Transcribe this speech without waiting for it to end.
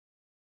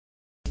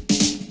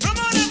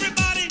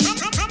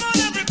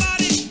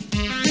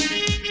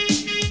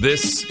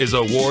This is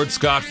a Ward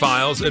Scott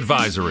Files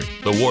advisory.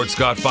 The Ward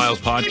Scott Files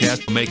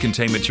podcast may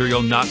contain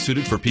material not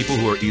suited for people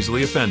who are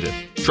easily offended.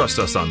 Trust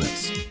us on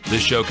this.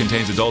 This show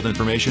contains adult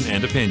information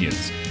and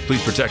opinions.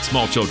 Please protect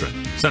small children,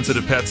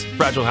 sensitive pets,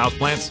 fragile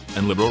houseplants,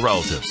 and liberal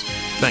relatives.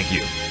 Thank you.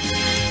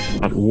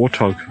 That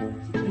warthog.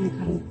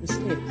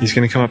 He's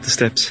going to come up the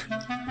steps.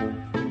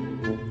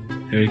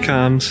 Here he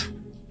comes.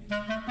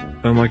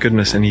 Oh my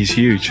goodness, and he's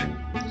huge.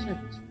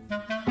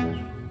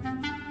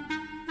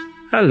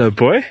 Hello,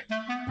 boy.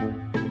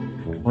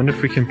 Wonder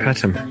if we can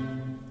pet him.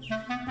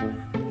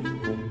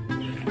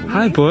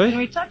 Hi, boy. Can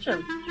we touch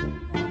him?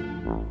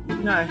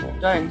 No,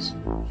 don't.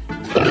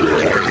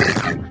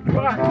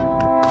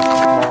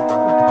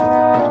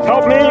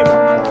 Help me!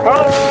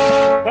 Help!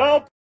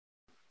 Help!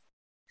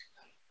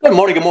 Good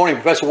morning.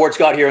 Professor Ward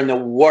Scott here in the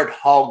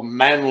Warthog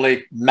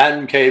Manly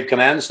Man Cave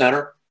Command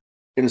Center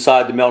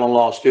inside the Mellon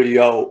Law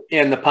Studio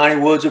in the piney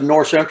woods of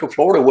north central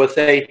Florida with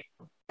a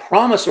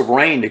promise of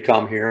rain to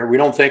come here. We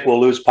don't think we'll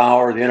lose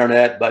power, the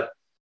internet, but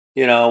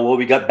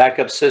we got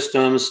backup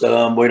systems.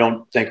 We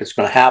don't think it's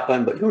going to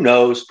happen, but who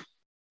knows?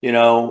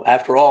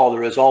 After all,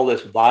 there is all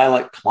this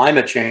violent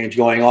climate change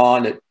going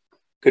on that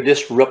could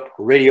disrupt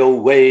radio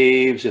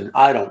waves, and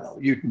I don't know.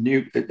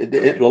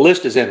 The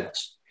list is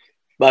endless.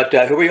 But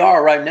here we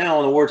are right now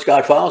on the Ward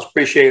Scott Files.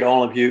 Appreciate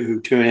all of you who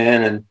tune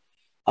in and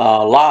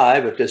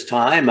live at this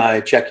time.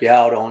 I check you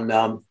out on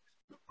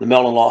the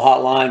Mellon Law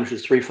Hotline, which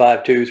is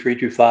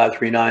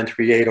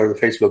 352-325-3938, or the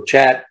Facebook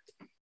chat.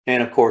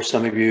 And, of course,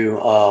 some of you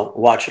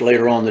watch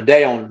later on in the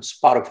day on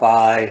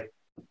Spotify.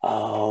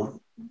 And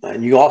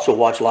you also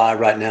watch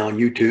live right now on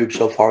YouTube.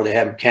 So far, they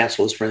haven't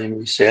canceled us for anything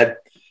we said.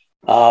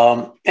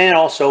 And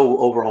also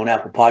over on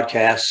Apple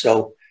Podcasts.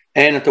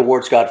 And at the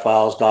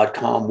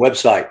wardscottfiles.com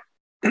website,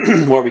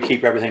 where we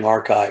keep everything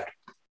archived.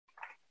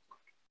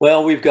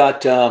 Well, we've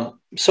got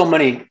so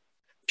many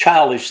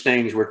childish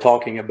things we're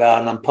talking about,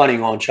 and I'm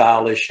punting on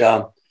childish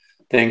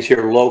things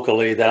here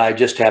locally that I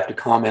just have to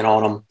comment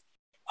on them.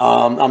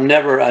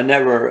 It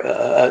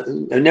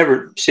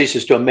never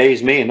ceases to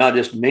amaze me, and not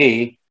just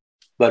me,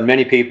 but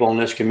many people in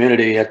this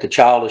community at the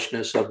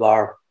childishness of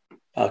our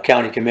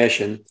county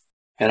commission.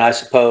 And I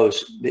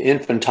suppose the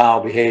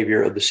infantile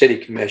behavior of the city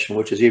commission,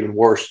 which is even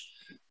worse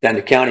than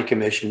the county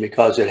commission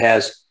because it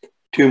has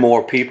two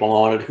more people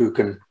on it who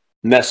can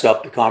mess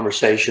up the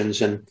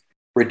conversations and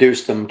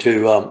reduce them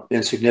to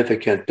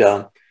insignificant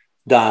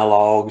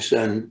dialogues.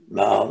 And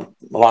a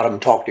lot of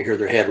them talk to hear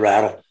their head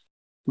rattle.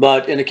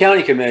 But in the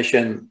county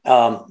commission,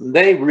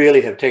 they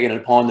really have taken it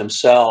upon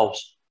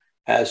themselves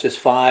as just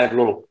five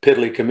little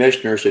piddly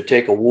commissioners to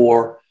take a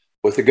war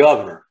with the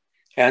governor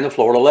and the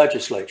Florida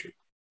legislature.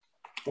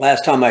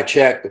 Last time I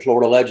checked, the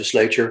Florida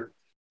legislature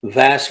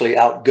vastly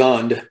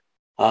outgunned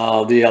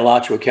the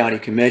Alachua County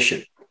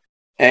Commission.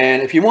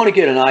 And if you want to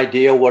get an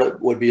idea what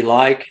it would be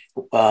like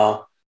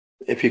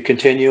if you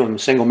continue and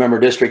single-member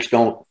districts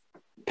don't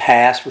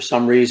pass for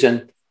some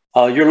reason,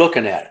 you're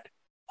looking at it.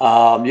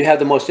 You have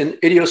the most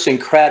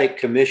idiosyncratic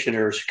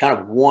commissioners, kind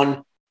of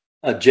one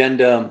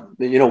agenda,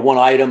 one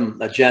item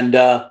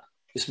agenda.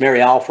 This Mary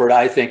Alford,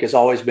 I think, has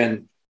always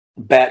been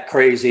bat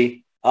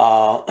crazy,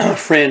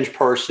 fringe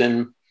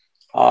person.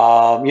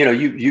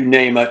 You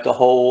name it, the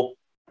whole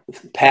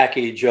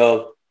package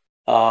of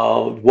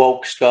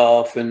woke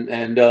stuff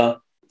and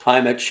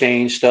climate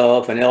change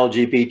stuff and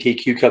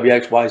LGBTQ,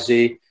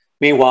 WXYZ.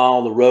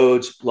 Meanwhile, the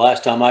roads,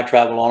 last time I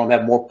traveled on them,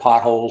 have more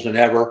potholes than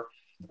ever.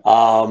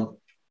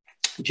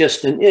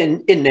 Just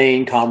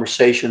inane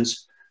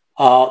conversations.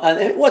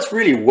 And what's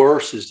really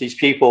worse is these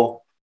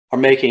people are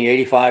making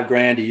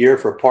 $85,000 a year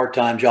for a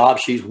part-time job.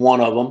 She's one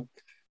of them.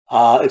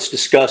 It's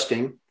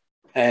disgusting.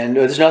 And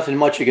there's nothing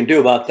much you can do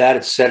about that.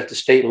 It's set at the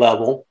state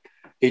level.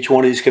 Each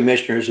one of these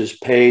commissioners is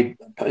paid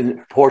in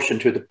proportion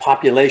to the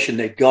population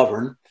they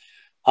govern.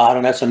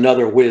 And that's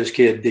another whiz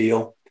kid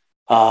deal.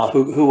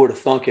 Who would have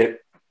thunk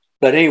it?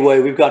 But anyway,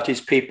 we've got these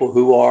people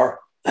who are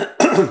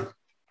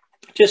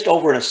just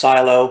over in a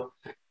silo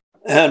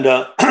and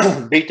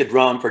beat the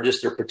drum for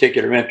just their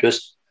particular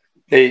interest.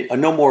 They are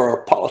no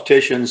more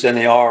politicians than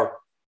they are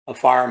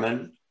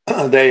firemen.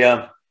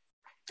 They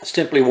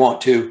simply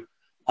want to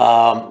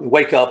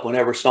wake up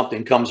whenever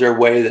something comes their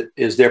way that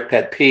is their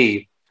pet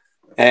peeve.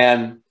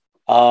 And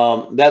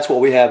that's what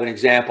we have an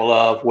example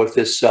of with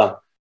this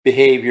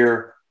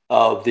behavior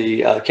of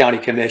the county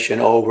commission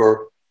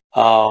over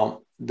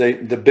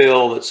the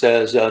bill that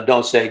says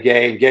don't say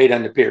gay, and gay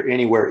doesn't appear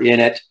anywhere in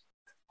it.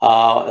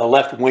 A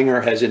left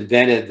winger has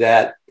invented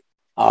that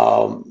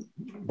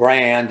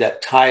brand,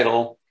 that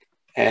title,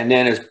 and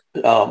then is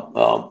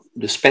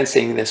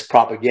dispensing this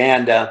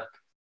propaganda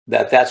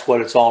that that's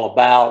what it's all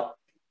about,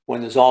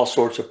 when there's all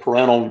sorts of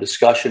parental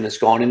discussion that's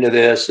gone into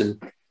this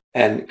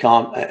and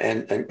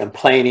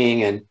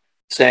complaining and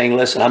saying,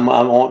 listen, I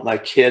want my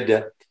kid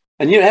to,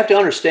 and you have to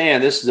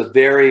understand, this is a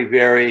very,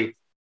 very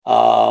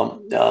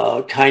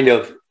kind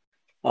of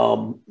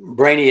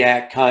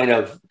brainiac kind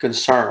of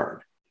concern.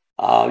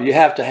 You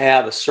have to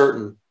have a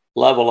certain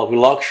level of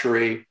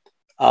luxury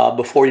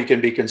before you can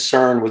be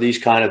concerned with these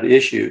kind of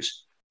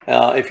issues.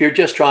 If you're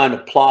just trying to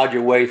plod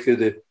your way through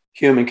the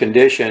human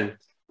condition,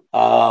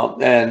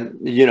 and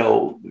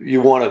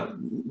you want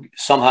to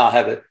somehow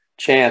have a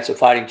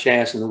fighting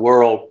chance in the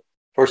world,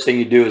 first thing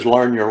you do is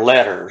learn your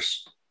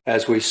letters,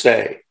 as we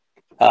say.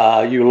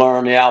 You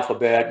learn the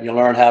alphabet, you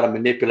learn how to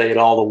manipulate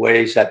all the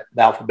ways that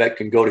the alphabet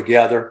can go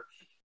together,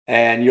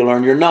 and you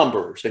learn your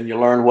numbers, and you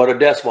learn what a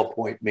decimal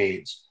point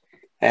means.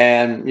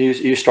 And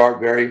you start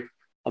very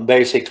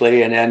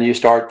basically, and then you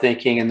start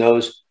thinking in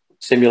those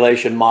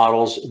simulation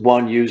models,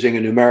 one using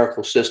a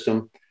numerical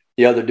system,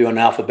 the other doing an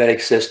alphabetic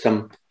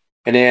system.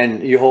 And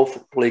then you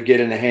hopefully get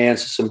in the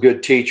hands of some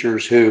good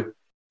teachers who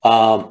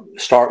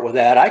start with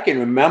that. I can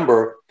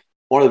remember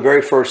one of the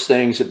very first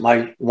things that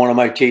one of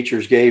my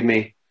teachers gave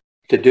me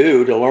to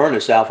do to learn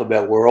this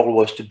alphabet world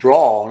was to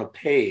draw on a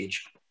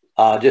page,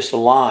 just a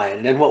line.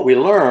 And then what we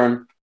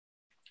learned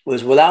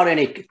was, without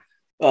any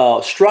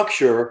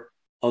structure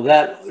of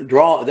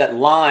that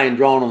line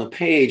drawn on the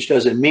page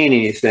doesn't mean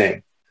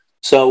anything.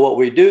 So what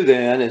we do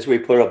then is we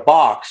put a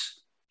box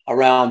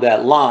around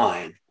that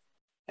line.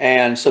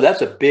 And so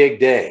that's a big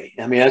day.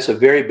 I mean, that's a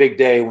very big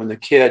day when the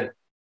kid,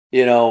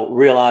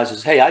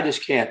 realizes, hey, I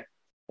just can't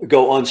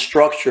go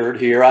unstructured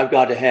here. I've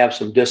got to have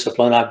some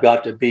discipline. I've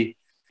got to be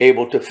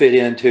able to fit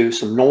into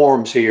some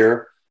norms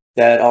here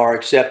that are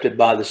accepted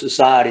by the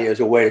society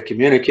as a way to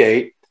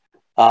communicate.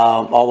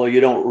 Although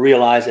you don't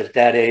realize it at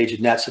that age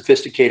and that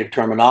sophisticated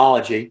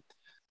terminology.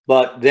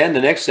 But then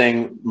the next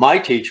thing my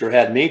teacher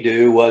had me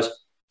do was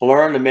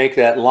learn to make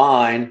that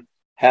line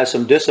have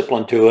some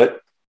discipline to it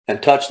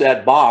and touch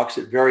that box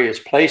at various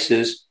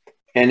places.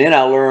 And then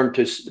I learned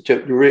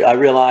I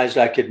realized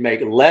I could make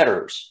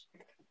letters,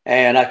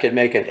 and I could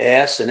make an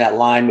S, and that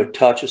line would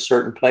touch a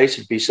certain place.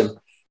 It'd be some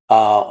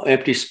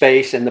empty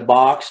space in the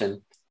box,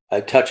 and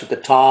I'd touch at the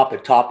top,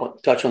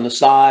 touch on the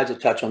sides, a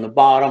touch on the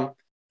bottom,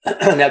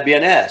 and that'd be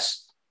an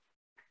S.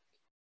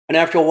 And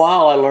after a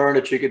while, I learned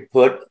that you could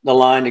put the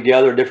line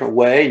together a different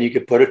way, and you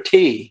could put a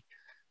T.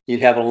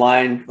 You'd have a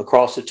line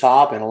across the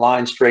top and a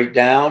line straight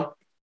down,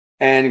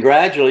 and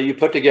gradually you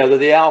put together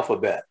the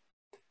alphabet.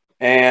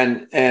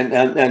 And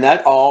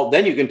that all,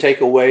 then you can take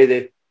away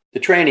the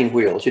training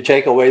wheels. You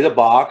take away the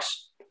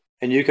box,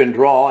 and you can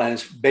draw, and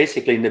it's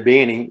basically in the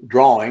beginning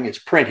drawing, it's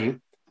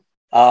printing,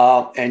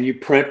 and you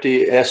print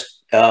the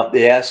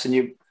S, and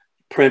you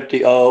print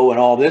the O, and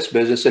all this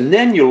business, and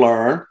then you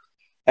learn.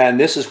 And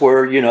this is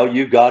where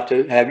you got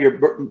to have you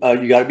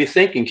got to be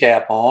thinking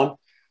cap on.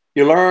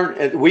 You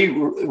learn.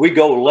 We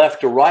go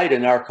left to right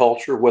in our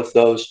culture with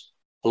those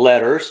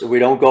letters. We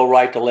don't go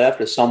right to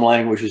left as some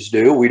languages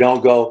do. We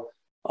don't go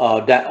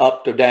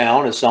up to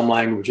down as some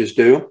languages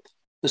do.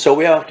 So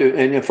we have to,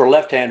 and for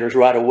left-handers,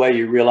 right away,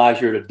 you realize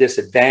you're at a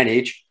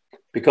disadvantage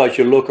because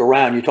you look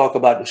around, you talk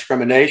about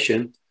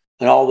discrimination,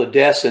 and all the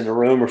desks in the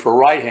room are for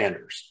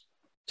right-handers.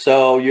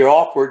 So you're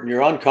awkward and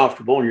you're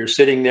uncomfortable, and you're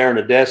sitting there in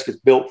a desk that's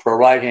built for a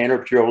right-hander,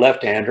 but you're a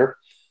left-hander.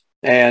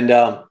 And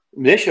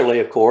initially,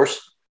 of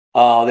course, they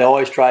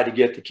always try to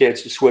get the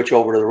kids to switch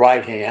over to the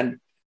right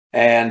hand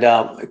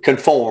and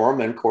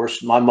conform. And of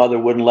course, my mother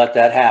wouldn't let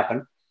that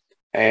happen.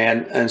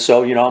 And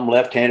so, I'm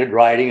left-handed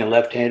writing and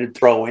left-handed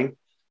throwing,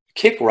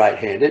 kick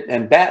right-handed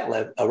and bat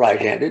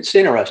right-handed. It's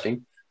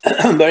interesting.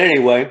 But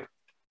anyway,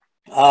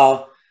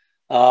 there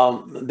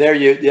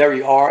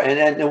you are.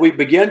 And we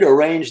begin to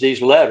arrange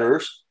these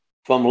letters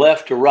from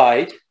left to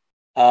right.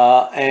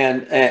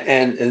 And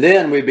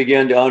then we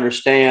begin to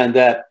understand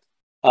that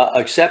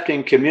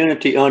accepting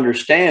community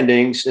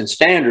understandings and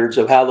standards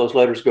of how those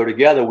letters go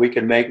together, we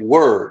can make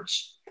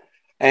words.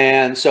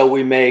 And so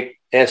we make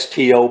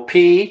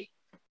STOP,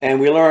 and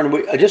we learn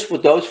just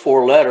with those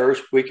 4 letters,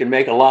 we can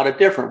make a lot of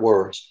different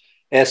words.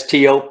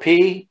 STOP,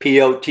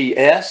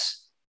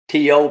 POTS,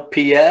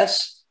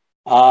 TOPS.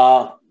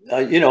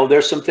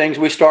 There's some things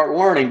we start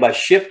learning by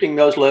shifting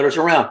those letters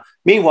around.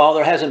 Meanwhile,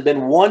 there hasn't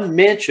been one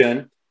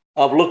mention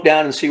of look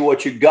down and see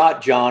what you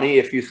got, Johnny,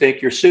 if you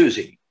think you're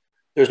Susie.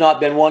 There's not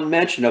been one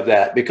mention of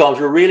that because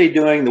we're really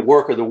doing the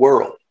work of the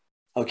world,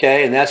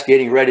 okay? And that's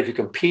getting ready to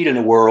compete in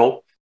a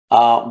world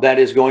that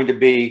is going to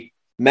be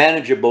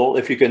manageable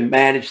if you can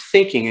manage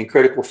thinking and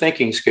critical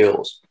thinking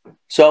skills.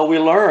 So we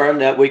learn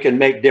that we can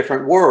make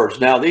different words.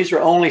 Now, these are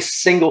only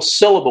single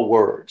syllable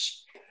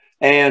words.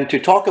 And to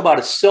talk about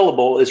a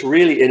syllable is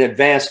really an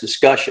advanced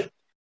discussion.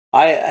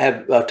 I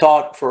have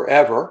taught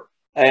forever,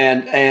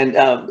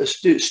 and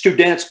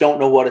students don't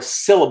know what a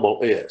syllable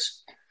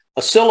is.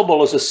 A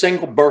syllable is a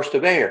single burst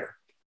of air.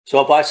 So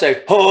if I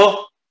say,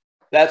 huh,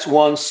 that's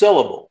one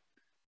syllable.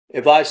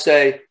 If I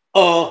say,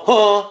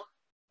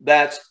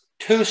 that's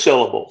 2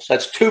 syllables.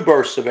 That's 2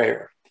 bursts of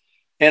air.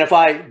 And if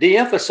I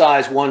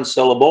de-emphasize one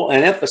syllable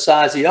and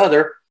emphasize the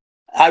other,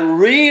 I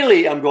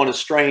really am going to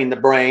strain the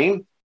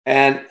brain.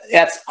 And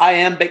that's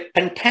iambic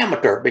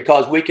pentameter,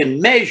 because we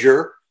can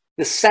measure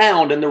the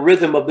sound and the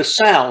rhythm of the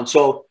sound.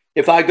 So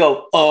if I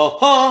go,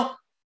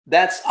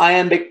 that's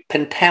iambic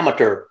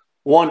pentameter.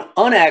 1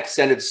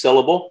 unaccented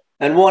syllable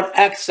and 1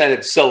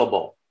 accented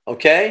syllable,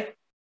 okay?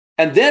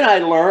 And then I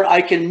learn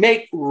I can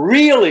make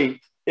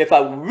really, if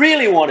I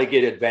really want to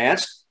get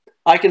advanced,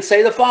 I can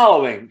say the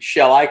following: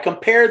 shall I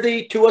compare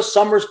thee to a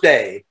summer's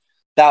day?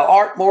 Thou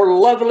art more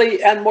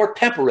lovely and more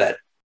temperate.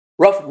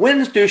 Rough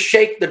winds do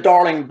shake the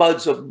darling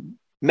buds of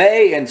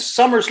May, and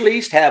summer's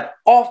least have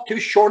oft too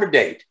short a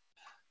date.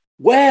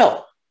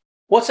 Well,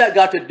 what's that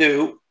got to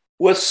do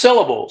with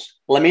syllables?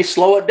 Let me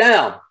slow it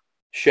down.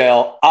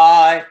 Shall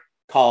I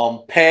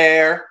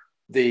compare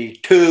thee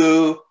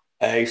to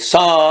a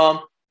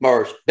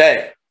summer's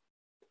day?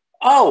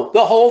 Oh,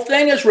 the whole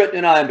thing is written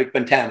in iambic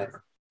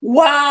pentameter.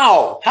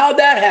 Wow, how'd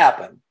that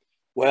happen?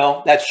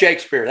 Well, that's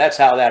Shakespeare. That's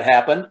how that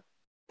happened.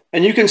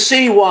 And you can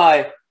see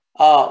why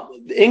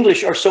the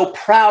English are so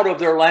proud of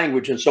their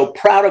language and so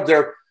proud of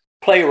their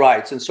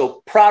playwrights and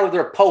so proud of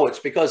their poets,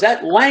 because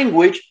that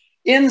language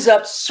ends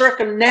up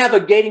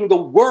circumnavigating the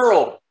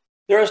world.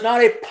 There is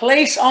not a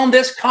place on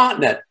this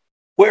continent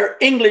where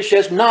English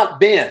has not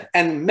been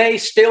and may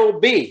still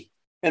be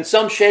in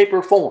some shape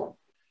or form.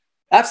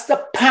 That's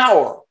the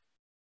power.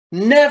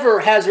 Never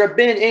has there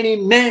been any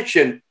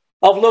mention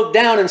of look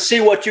down and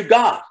see what you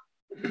got.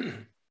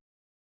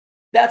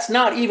 That's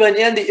not even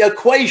in the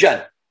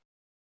equation.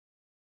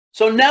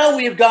 So now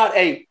we've got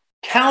a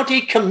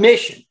county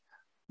commission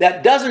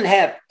that doesn't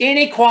have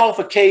any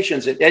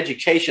qualifications in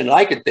education that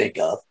I could think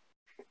of,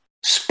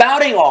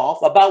 spouting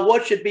off about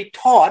what should be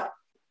taught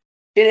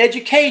in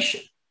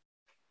education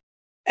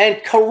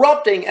and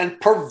corrupting and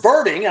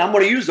perverting, and I'm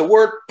going to use the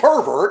word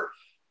pervert,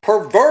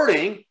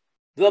 perverting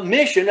the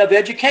mission of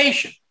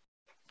education.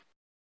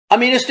 I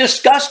mean, it's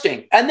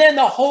disgusting. And then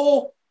the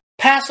whole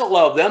passel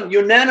of them,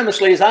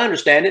 unanimously, as I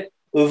understand it,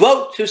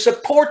 vote to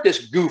support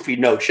this goofy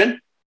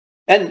notion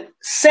and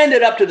send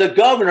it up to the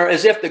governor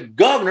as if the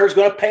governor is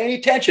going to pay any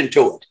attention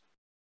to it.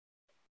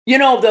 You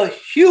know, the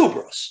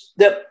hubris,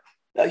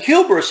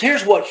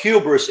 here's what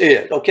hubris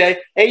is, okay?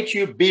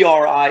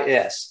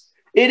 Hubris.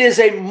 It is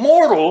a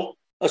mortal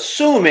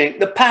assuming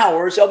the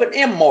powers of an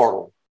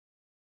immortal.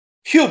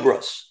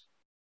 Hubris.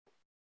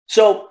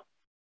 So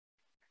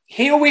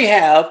here we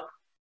have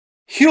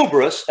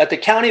hubris at the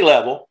county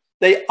level.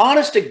 They,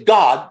 honest to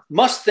God,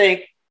 must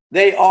think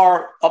they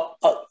are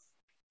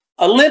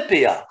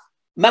Olympia,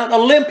 Mount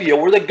Olympia,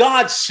 where the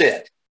gods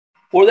sit,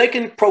 where they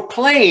can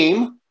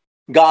proclaim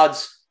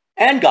gods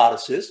and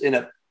goddesses in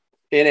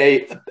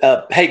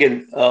a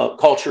pagan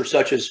culture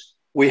such as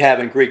we have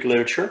in Greek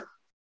literature.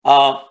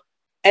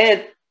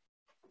 And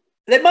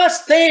they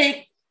must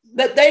think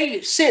that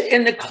they sit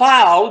in the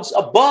clouds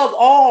above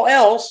all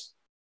else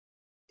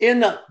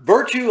in the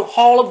virtue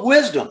hall of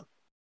wisdom.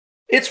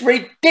 It's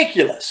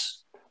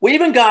ridiculous. We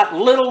even got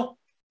little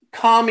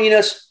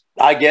communist,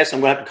 I guess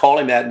I'm going to have to call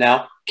him that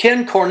now,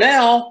 Ken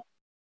Cornell,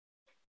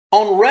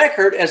 on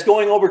record as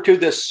going over to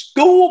the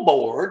school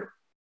board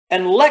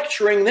and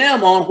lecturing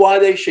them on why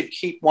they should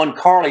keep one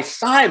Carly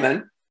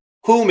Simon,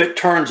 whom it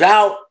turns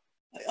out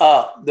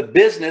the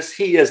business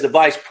he is the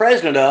vice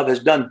president of has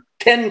done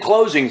 10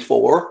 closings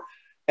for,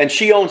 and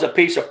she owns a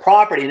piece of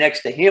property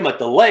next to him at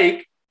the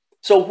lake.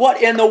 So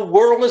what in the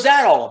world is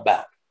that all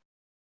about?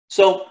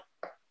 So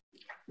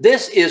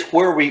this is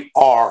where we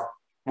are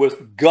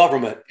with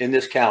government in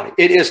this county.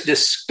 It is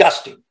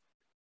disgusting.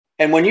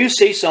 And when you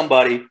see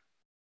somebody,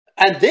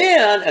 and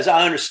then, as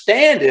I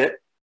understand it,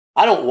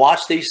 I don't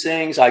watch these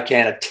things. I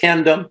can't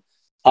attend them.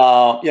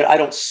 I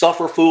don't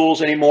suffer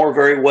fools anymore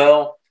very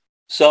well.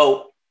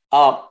 So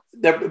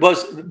there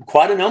was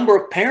quite a number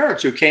of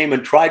parents who came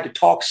and tried to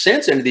talk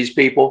sense into these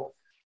people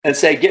and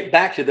say, get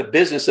back to the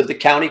business of the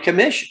county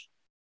commission.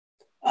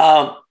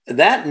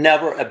 That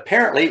never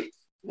apparently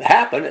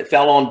happened. It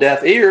fell on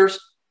deaf ears,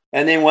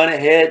 and they went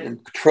ahead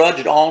and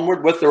trudged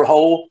onward with their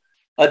whole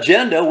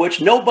agenda,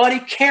 which nobody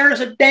cares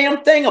a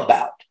damn thing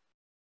about.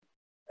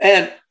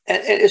 And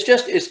it's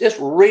just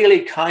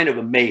really kind of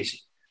amazing.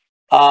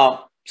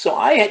 So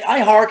I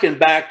hearken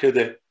back to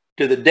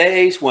the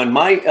days when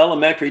my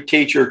elementary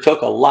teacher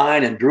took a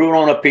line and drew it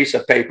on a piece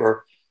of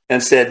paper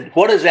and said,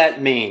 what does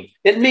that mean?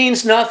 It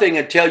means nothing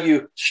until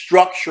you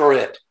structure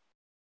it,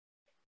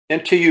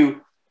 until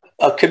you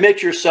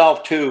commit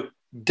yourself to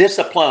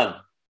discipline,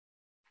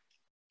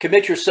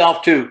 commit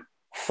yourself to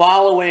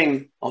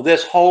following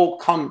this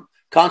whole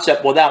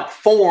concept. Without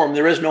form,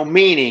 there is no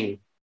meaning.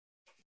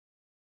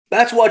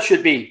 That's what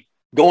should be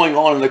going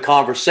on in the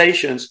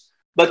conversations.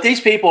 But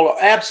these people are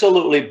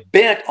absolutely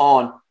bent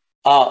on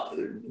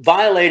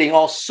violating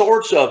all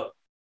sorts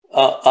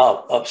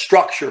of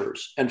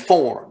structures and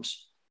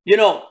forms. You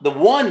know, the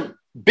one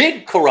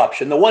big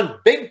corruption, the one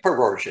big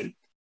perversion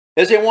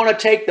is they want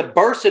to take the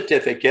birth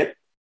certificate,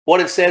 what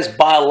it says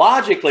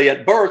biologically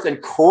at birth,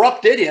 and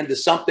corrupt it into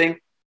something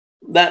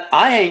that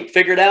I ain't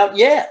figured out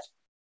yet.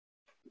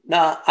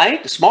 Now, I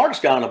ain't the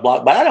smartest guy on the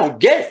block, but I don't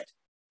get it.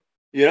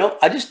 You know,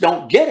 I just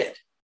don't get it.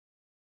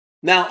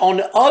 Now, on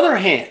the other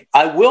hand,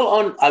 I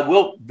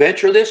will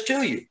venture this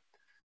to you.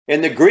 In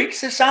the Greek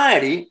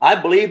society, I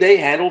believe they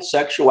handled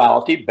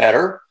sexuality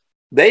better.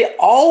 They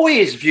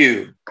always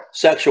viewed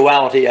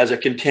sexuality as a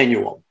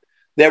continuum.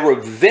 There were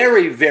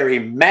very, very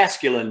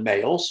masculine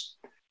males,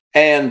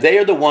 and they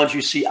are the ones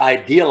you see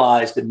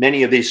idealized in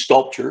many of these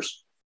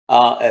sculptures,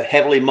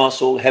 heavily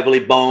muscled,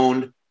 heavily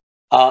boned.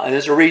 And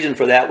there's a reason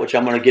for that, which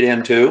I'm going to get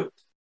into.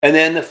 And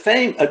then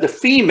the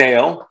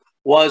female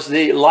was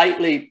the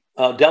lightly,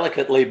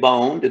 delicately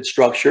boned and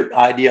structured,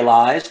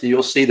 idealized.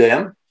 You'll see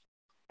them.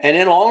 And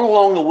then all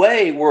along the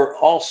way were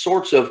all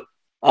sorts of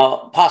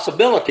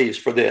possibilities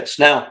for this.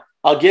 Now,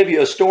 I'll give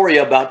you a story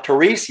about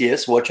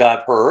Tiresias, which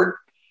I've heard.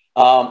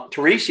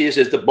 Tiresias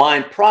is the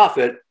blind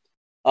prophet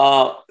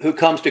who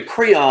comes to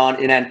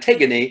Creon in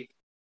Antigone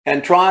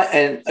and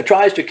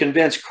tries to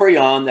convince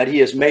Creon that he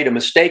has made a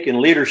mistake in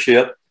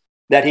leadership,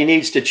 that he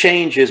needs to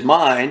change his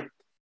mind.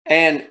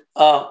 And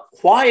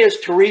why is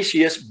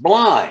Tiresias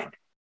blind?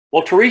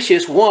 Well,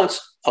 Tiresias once,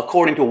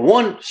 according to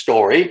one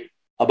story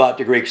about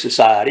the Greek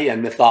society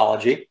and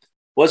mythology,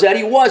 was that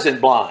he wasn't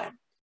blind.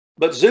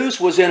 But Zeus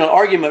was in an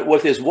argument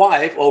with his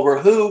wife over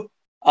who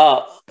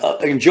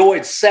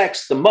enjoyed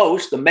sex the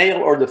most, the male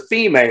or the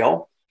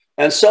female.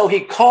 And so he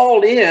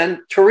called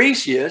in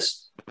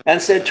Tiresias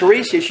and said,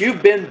 Tiresias,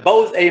 you've been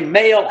both a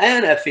male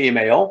and a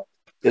female.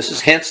 This is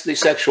hence the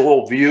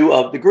sexual view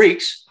of the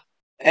Greeks.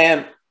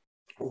 And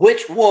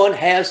which one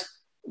has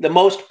the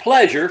most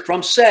pleasure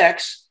from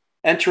sex?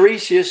 And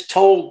Tiresias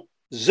told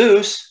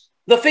Zeus,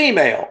 the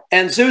female.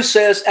 And Zeus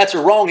says, that's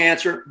a wrong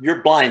answer.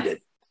 You're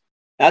blinded.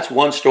 That's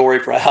one story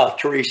for how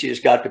Tiresias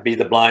got to be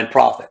the blind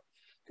prophet.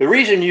 The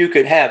reason you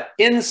could have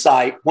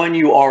insight when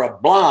you are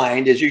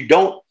blind is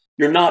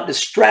you're not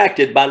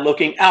distracted by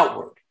looking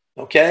outward.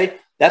 Okay?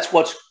 That's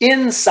what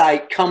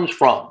insight comes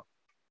from.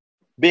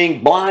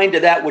 Being blind to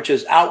that which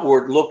is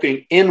outward,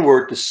 looking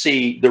inward to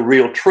see the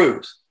real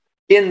truth.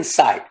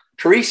 Insight.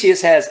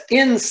 Tiresias has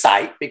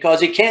insight because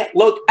he can't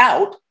look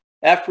out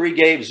after he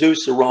gave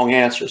Zeus the wrong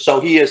answer. So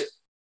he is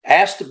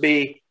asked to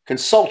be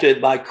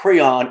consulted by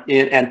Creon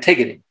in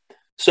Antigone.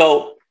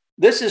 So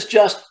this is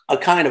just a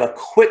kind of a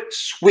quick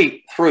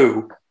sweep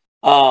through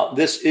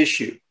this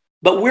issue.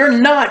 But we're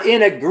not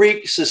in a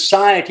Greek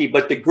society,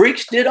 but the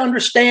Greeks did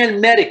understand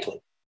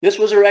medically. This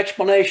was their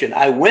explanation.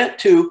 I went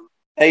to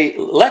a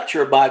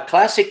lecture by a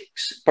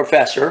classics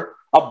professor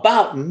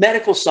about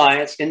medical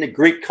science in the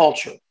Greek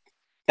culture.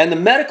 And the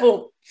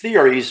medical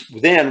theories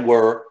then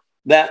were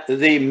that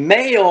the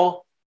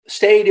male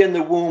stayed in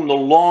the womb the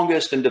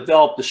longest and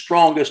developed the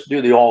strongest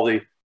due to all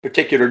the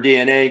particular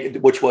DNA,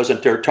 which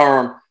wasn't their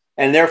term,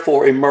 and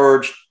therefore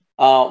emerged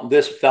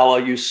this fellow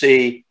you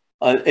see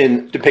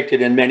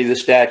depicted in many of the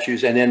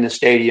statues and in the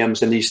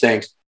stadiums and these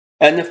things.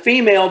 And the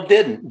female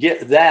didn't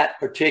get that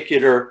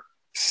particular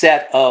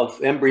set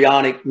of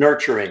embryonic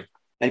nurturing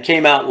and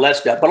came out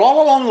less dead. But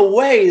all along the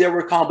way, there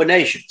were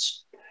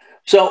combinations.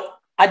 So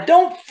I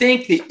don't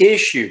think the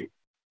issue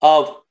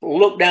of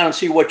look down and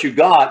see what you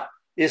got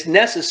is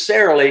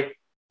necessarily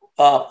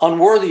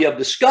unworthy of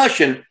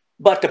discussion.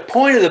 But the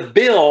point of the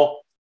bill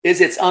is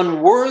it's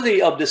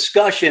unworthy of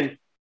discussion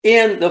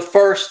in the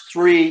first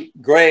 3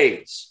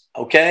 grades.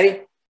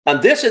 Okay?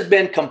 And this has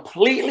been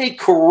completely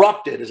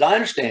corrupted, as I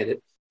understand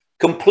it,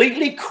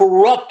 completely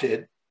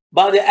corrupted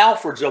by the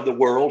Alfreds of the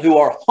world who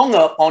are hung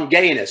up on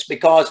gayness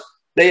because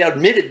they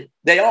admitted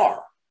they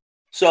are.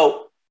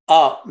 So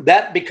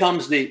that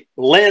becomes the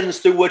lens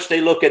through which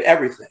they look at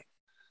everything.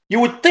 You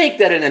would think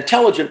that an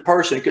intelligent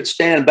person could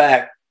stand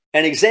back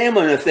and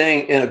examine a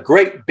thing in a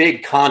great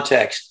big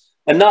context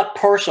and not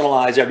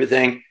personalize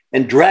everything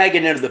and drag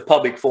it into the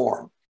public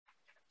forum.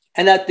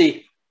 And that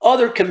the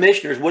other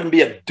commissioners wouldn't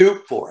be a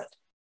dupe for it.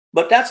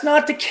 But that's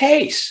not the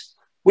case.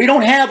 We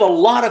don't have a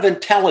lot of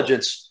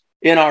intelligence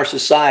in our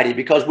society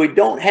because we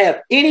don't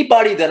have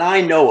anybody that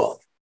I know of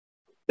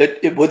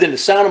that within the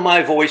sound of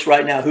my voice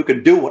right now who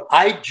can do what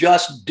I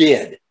just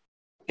did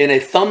in a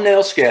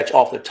thumbnail sketch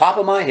off the top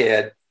of my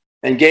head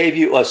and gave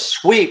you a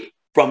sweep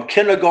from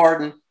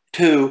kindergarten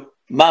to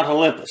Mount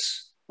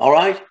Olympus. All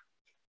right?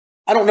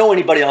 I don't know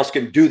anybody else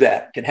can do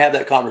that, can have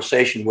that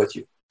conversation with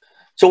you.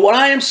 So what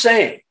I am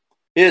saying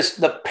is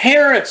the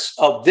parents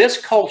of this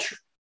culture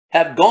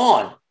have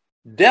gone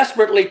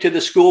desperately to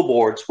the school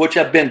boards, which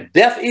have been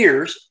deaf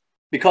ears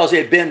because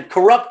they've been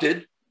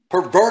corrupted,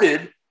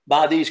 perverted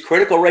by these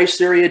critical race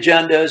theory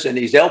agendas and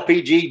these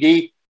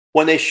LPGD,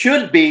 when they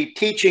should be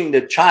teaching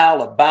the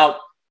child about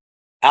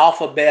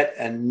alphabet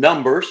and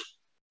numbers,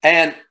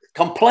 and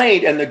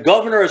complained. And the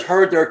governor has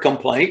heard their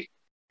complaint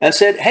and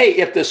said, hey,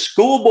 if the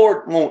school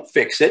board won't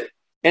fix it,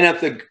 and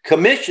if the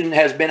commission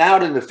has been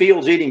out in the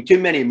fields eating too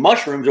many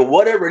mushrooms or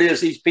whatever it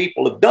is these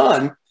people have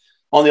done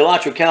on the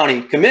Alachua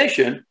County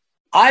Commission,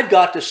 I've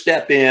got to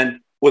step in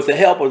with the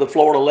help of the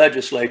Florida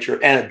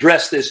legislature and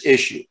address this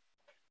issue.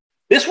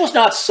 This was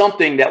not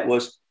something that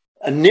was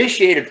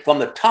initiated from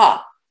the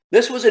top.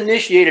 This was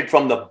initiated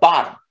from the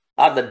bottom,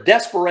 out of the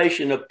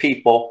desperation of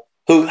people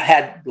who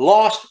had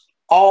lost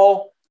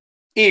all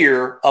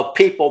ear of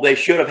people they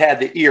should have had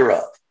the ear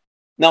of.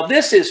 Now,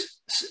 this is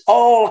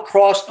all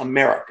across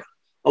America,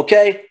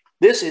 okay?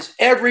 This is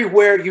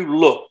everywhere you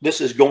look, this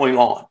is going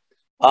on.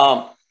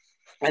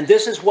 And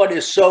this is what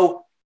is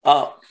so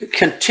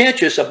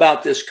contentious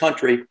about this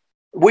country.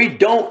 We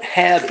don't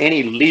have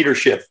any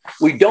leadership.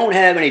 We don't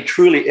have any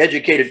truly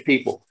educated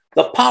people.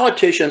 The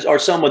politicians are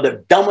some of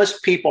the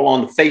dumbest people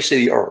on the face of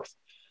the earth.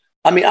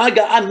 I mean,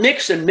 I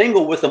mix and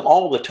mingle with them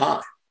all the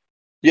time.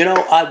 You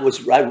know,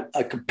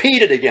 I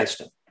competed against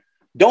them.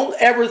 don't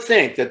ever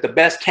think that the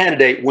best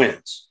candidate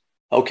wins.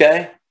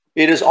 Okay.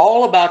 It is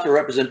all about the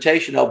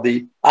representation of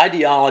the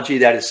ideology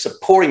that is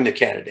supporting the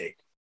candidate.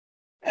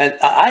 And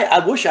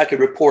I wish I could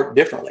report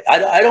differently.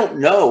 I don't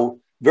know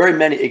very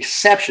many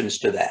exceptions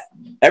to that.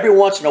 Every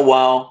once in a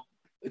while,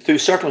 through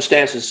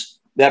circumstances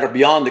that are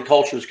beyond the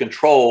culture's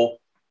control,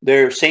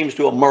 there seems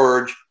to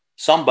emerge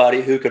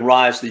somebody who can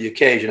rise to the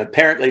occasion.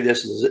 Apparently,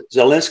 this is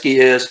Zelensky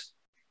is,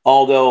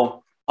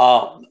 although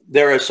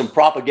there is some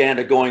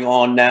propaganda going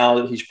on now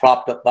that he's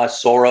propped up by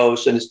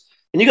Soros,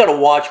 and you got to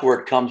watch where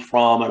it comes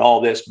from and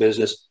all this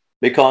business,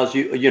 because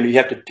you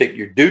have to take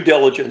your due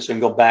diligence and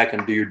go back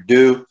and do your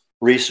due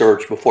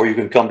research before you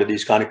can come to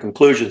these kind of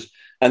conclusions.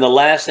 And the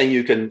last thing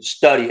you can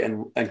study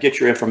and get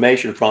your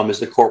information from is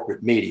the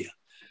corporate media,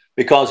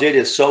 because it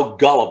is so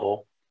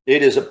gullible.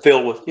 It is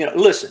filled with,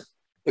 listen,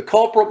 the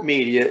corporate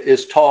media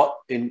is taught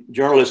in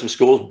journalism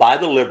schools by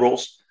the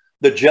liberals.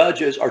 The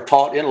judges are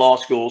taught in law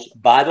schools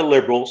by the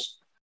liberals.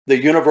 The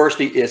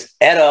university is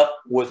ed up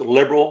with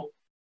liberal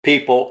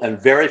people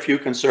and very few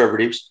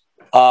conservatives.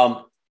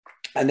 And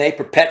they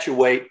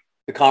perpetuate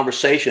the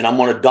conversation. I'm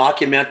going to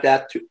document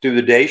that through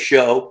the day's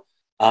show.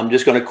 I'm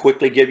just going to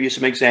quickly give you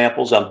some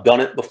examples. I've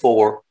done it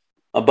before,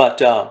 but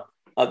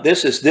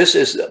this is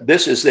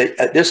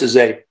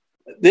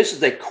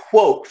a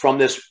quote from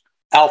this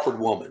Alfred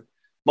woman.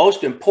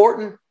 Most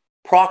important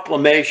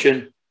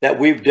proclamation that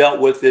we've dealt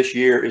with this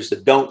year is the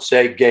Don't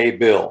Say Gay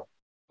bill,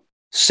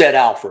 said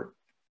Alfred.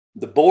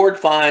 The board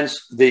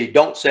finds the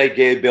Don't Say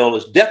Gay bill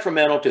is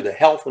detrimental to the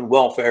health and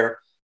welfare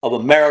of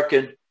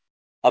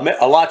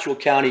Alachua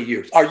County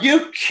youth. Are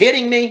you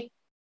kidding me?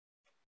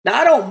 Now,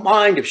 I don't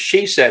mind if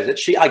she says it.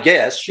 I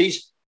guess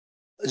she's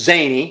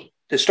zany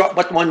to start.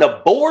 But when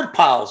the board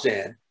piles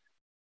in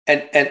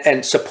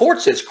and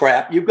supports this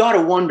crap, you've got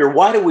to wonder,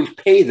 why do we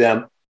pay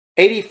them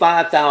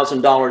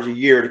 $85,000 a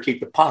year to keep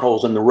the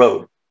potholes in the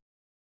road?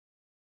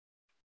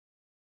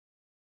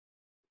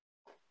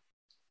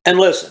 And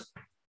listen,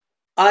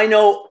 I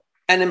know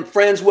and am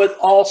friends with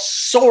all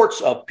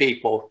sorts of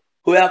people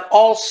who have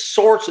all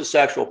sorts of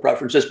sexual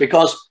preferences,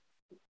 because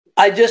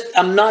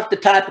I'm not the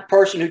type of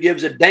person who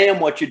gives a damn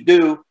what you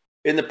do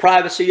in the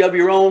privacy of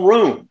your own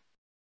room.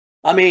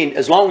 I mean,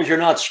 as long as you're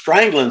not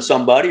strangling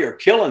somebody or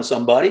killing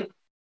somebody,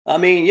 I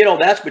mean,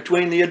 that's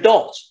between the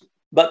adults.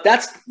 But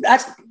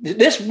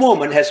this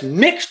woman has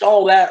mixed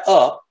all that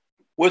up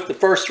with the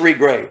first 3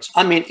 grades.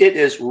 I mean, it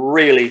is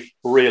really,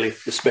 really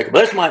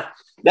despicable.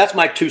 That's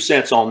my 2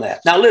 cents on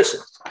that. Now, listen,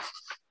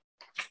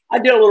 I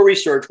did a little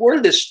research. Where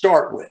did this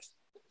start with?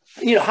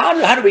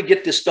 How do we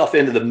get this stuff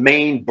into the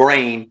main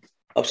brain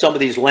of some of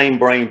these lame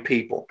brain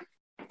people?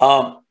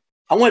 I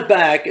went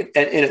back and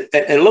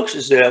it looks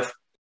as if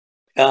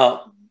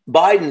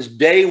Biden's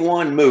day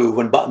one move,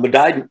 when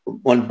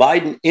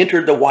Biden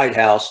entered the White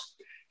House,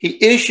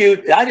 he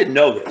issued, I didn't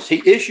know this,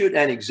 he issued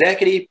an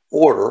executive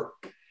order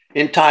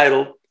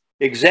entitled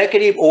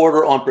Executive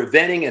Order on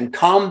Preventing and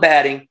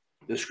Combating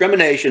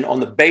Discrimination on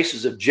the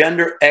Basis of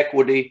Gender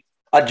Equity,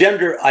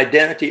 Gender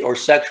Identity, or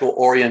Sexual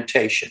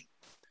Orientation.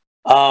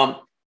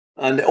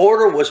 And the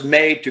order was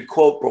made to,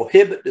 quote,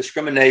 prohibit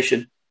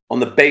discrimination on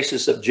the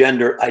basis of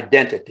gender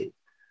identity.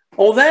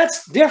 Well,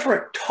 that's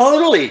different.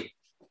 Totally.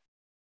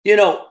 I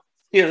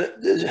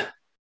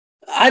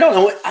don't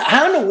know.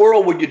 How in the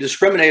world would you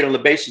discriminate on the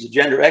basis of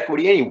gender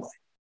equity anyway?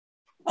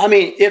 I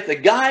mean, if the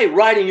guy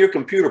writing your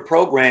computer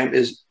program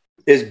is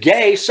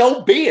gay,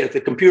 so be it. If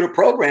the computer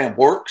program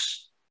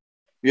works,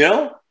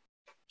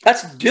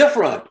 that's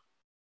different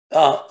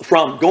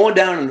from going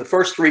down in the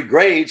first 3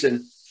 grades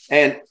and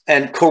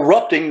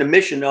corrupting the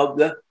mission of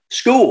the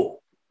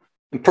school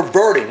and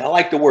perverting. I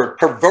like the word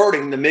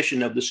perverting the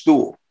mission of the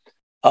school.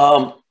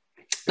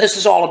 This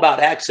is all about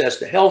access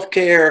to health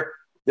care.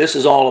 This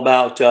is all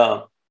about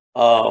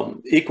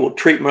equal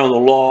treatment of the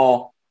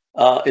law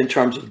in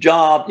terms of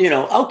job.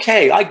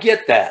 Okay, I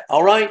get that.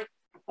 All right.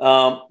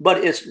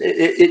 But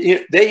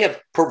they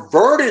have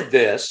perverted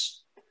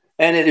this,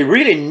 and it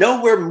really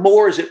nowhere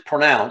more is it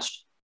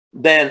pronounced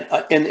than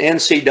in the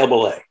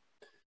NCAA.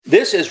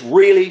 This is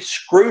really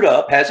screwed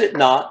up, has it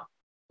not,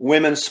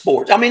 women's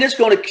sports? I mean, it's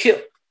going to kill.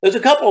 There's a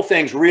couple of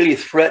things really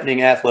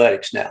threatening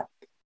athletics now.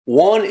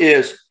 One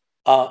is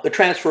the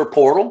transfer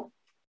portal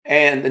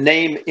and the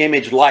name,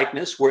 image,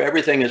 likeness, where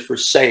everything is for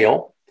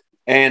sale,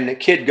 and the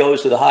kid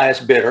goes to the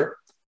highest bidder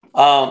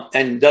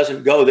and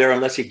doesn't go there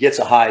unless he gets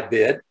a high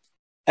bid.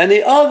 And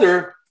the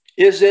other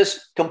is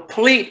this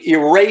complete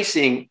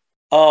erasing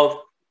of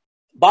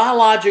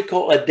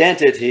biological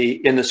identity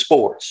in the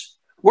sports.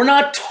 We're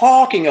not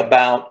talking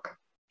about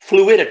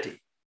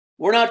fluidity.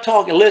 We're not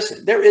talking,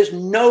 listen, there is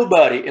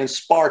nobody in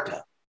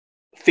Sparta,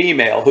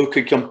 female, who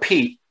could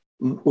compete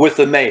with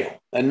the male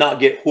and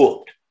not get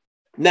whooped.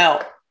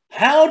 Now,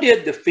 how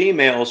did the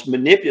females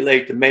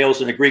manipulate the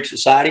males in the Greek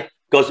society?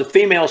 Because the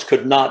females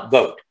could not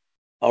vote.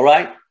 All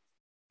right?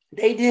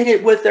 They did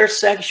it with their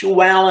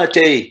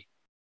sexuality.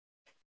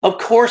 Of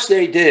course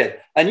they did.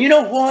 And you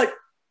know what?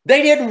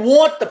 They didn't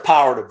want the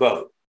power to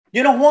vote.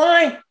 You know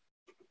why?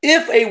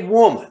 If a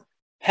woman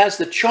has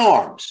the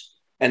charms,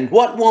 and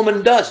what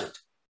woman doesn't,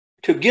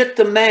 to get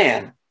the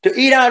man to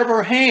eat out of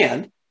her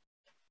hand,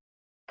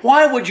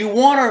 why would you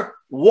want to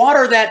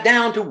water that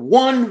down to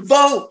one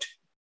vote?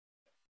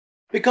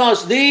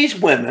 Because these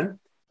women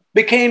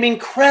became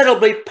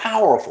incredibly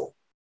powerful,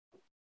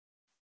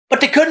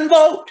 but they couldn't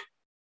vote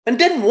and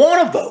didn't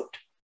want to vote.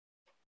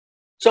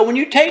 So when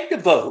you take the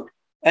vote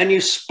and you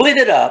split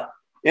it up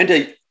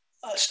into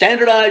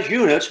standardized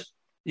units,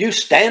 you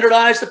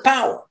standardize the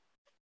power.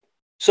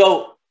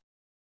 So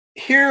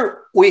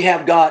here we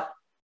have got,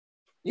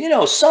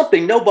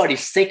 something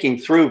nobody's thinking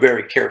through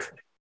very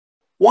carefully.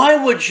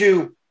 Why would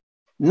you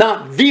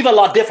not vive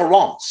la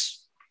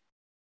différence?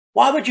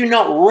 Why would you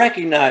not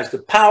recognize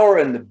the power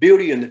and the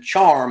beauty and the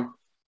charm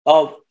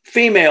of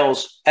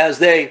females as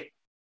they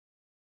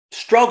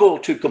struggle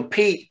to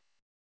compete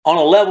on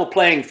a level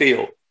playing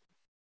field?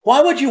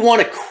 Why would you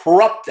want to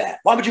corrupt that?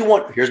 Why would you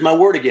want, here's my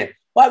word again,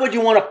 why would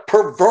you want to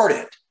pervert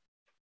it?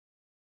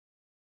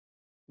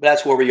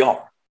 That's where we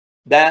are.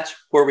 That's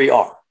where we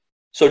are.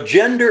 So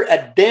gender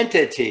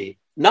identity,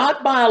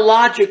 not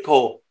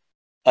biological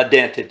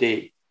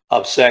identity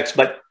of sex,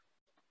 but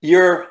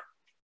your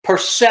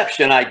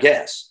perception, I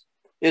guess,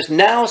 is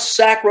now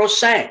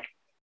sacrosanct.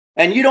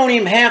 And you don't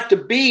even have to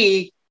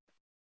be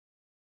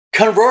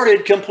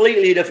converted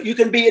completely. You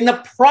can be in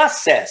the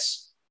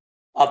process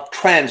of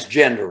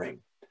transgendering.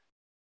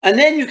 And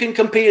then you can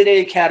compete in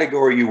any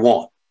category you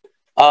want,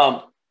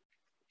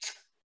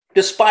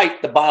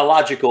 despite the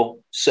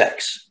biological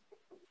sex.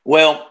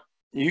 Well,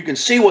 you can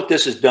see what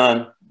this has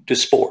done to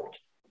sport.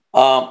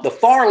 The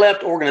far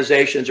left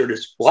organizations are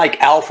just like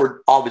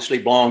Alfred obviously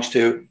belongs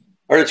to,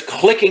 are just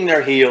clicking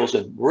their heels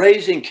and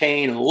raising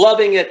Cain and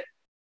loving it.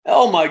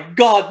 Oh my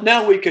God,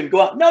 now we can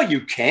go out. No,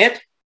 you can't.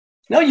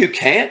 No, you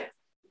can't.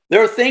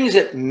 There are things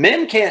that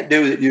men can't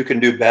do that you can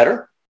do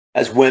better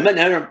as women.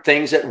 And there are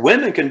things that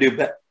women can do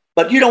better.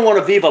 But you don't want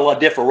to vive la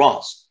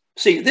différence.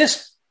 See,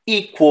 this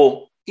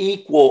equal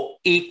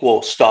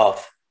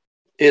stuff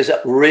is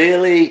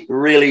really,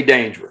 really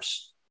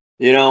dangerous.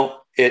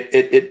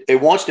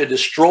 It wants to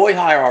destroy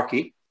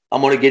hierarchy.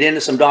 I'm going to get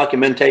into some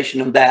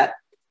documentation of that,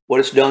 what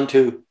it's done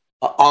to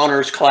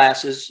honors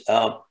classes.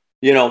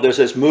 There's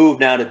this move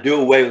now to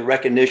do away with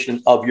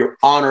recognition of your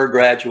honor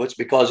graduates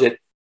because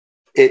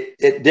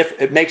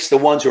it makes the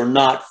ones who are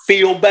not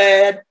feel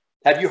bad.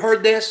 Have you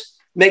heard this?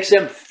 Makes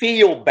them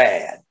feel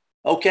bad.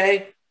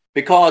 Okay?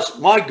 Because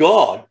my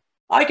God,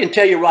 I can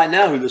tell you right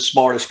now who the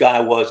smartest guy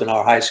was in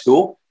our high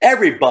school.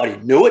 Everybody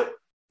knew it.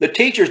 The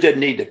teachers didn't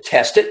need to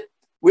test it.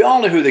 We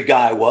all knew who the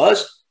guy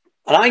was.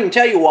 And I can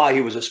tell you why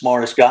he was the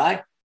smartest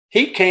guy.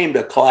 He came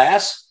to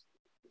class.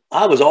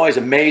 I was always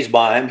amazed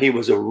by him. He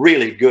was a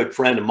really good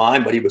friend of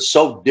mine, but he was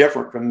so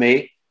different from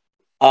me.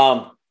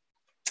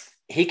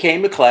 He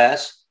came to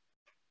class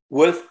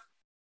with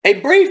a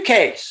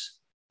briefcase.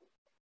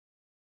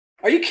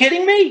 Are you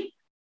kidding me?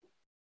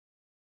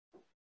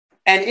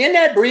 And in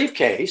that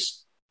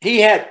briefcase, he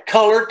had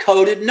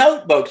color-coded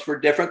notebooks for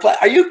different classes.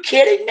 Are you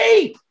kidding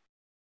me?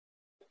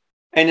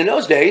 And in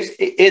those days,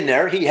 in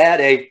there, he had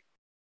a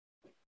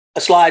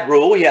slide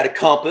rule. He had a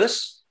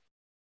compass.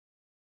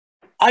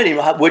 I didn't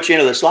even know which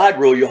end of the slide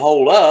rule you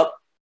hold up.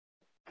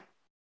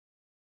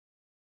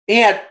 He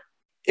had,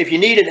 if you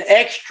needed an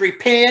extra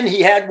pen,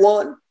 he had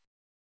one.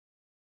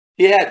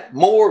 He had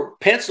more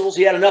pencils.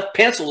 He had enough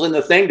pencils in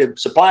the thing to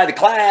supply the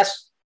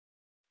class.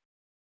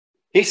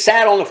 He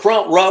sat on the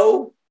front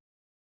row.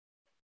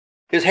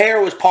 His hair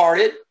was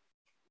parted.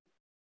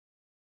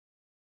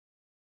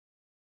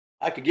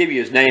 I could give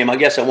you his name. I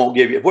guess I won't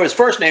give you. Well, his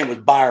first name was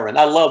Byron.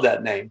 I love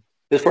that name.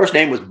 His first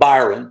name was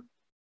Byron.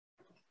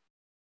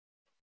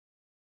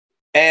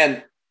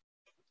 And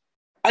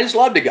I just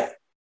loved the guy.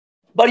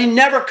 But he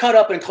never cut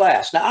up in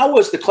class. Now, I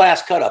was the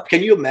class cut up.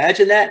 Can you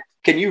imagine that?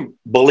 Can you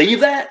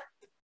believe that?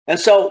 And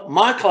so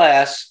my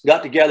class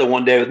got together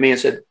one day with me and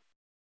said,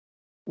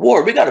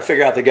 Ward, we got to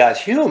figure out the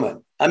guy's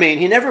human. I mean,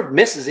 he never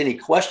misses any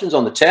questions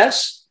on the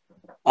tests.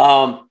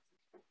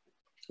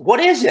 What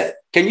is it?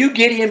 Can you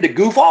get him to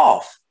goof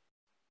off?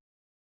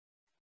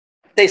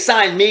 They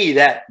signed me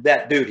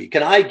that duty.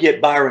 Can I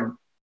get Byron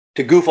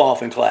to goof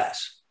off in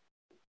class?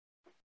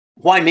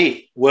 Why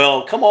me?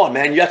 Well, come on,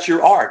 man. That's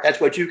your art.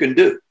 That's what you can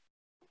do.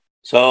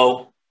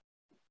 So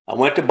I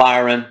went to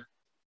Byron,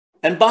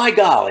 and by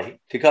golly,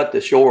 to cut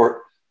the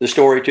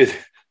story to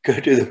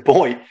the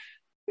point,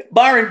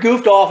 Byron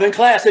goofed off in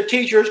class. The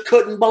teachers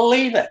couldn't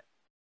believe it.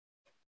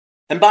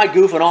 And by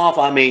goofing off,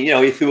 I mean,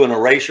 he threw an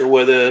eraser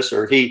with us,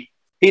 or he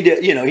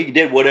did, he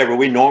did whatever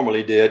we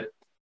normally did.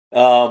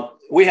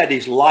 We had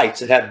these lights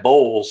that had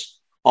bowls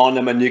on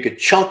them, and you could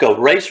chunk a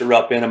eraser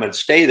up in them and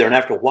stay there. And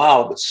after a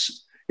while,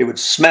 it would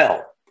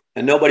smell,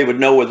 and nobody would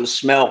know where the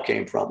smell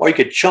came from. Or you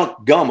could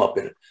chunk gum up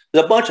in it.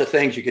 There's a bunch of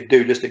things you could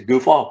do just to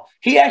goof off.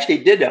 He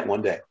actually did that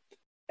one day.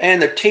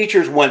 And the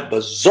teachers went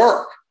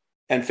berserk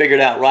and figured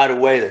out right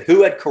away that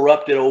who had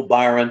corrupted old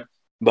Byron,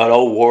 but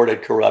old Ward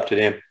had corrupted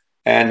him.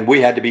 And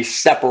we had to be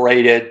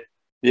separated,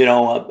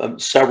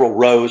 several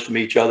rows from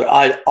each other.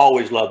 I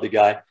always loved the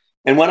guy.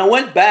 And when I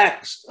went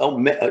back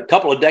a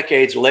couple of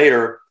decades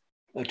later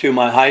to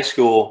my high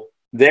school,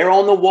 there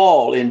on the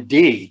wall,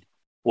 indeed,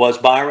 was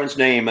Byron's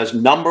name as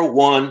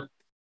 #1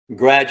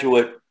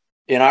 graduate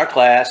in our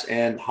class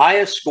and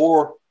highest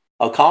score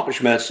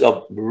accomplishments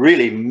of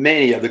really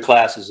many of the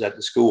classes at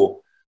the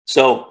school.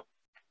 So,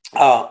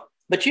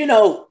 but you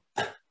know,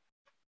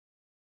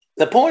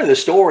 the point of the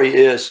story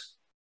is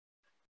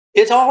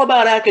it's all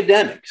about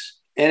academics,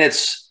 and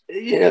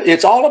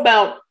it's all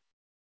about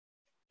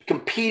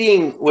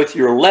competing with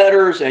your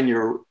letters and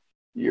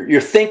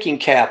your thinking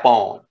cap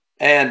on.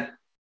 And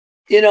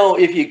you know,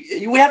 if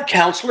we have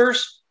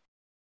counselors,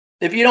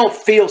 if you don't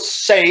feel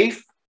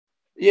safe,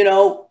 you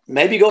know,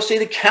 maybe go see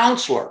the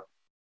counselor.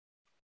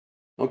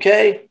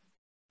 Okay,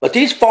 but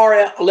these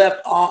far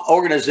left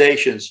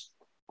organizations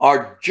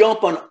are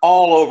jumping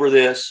all over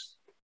this,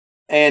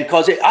 and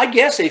because I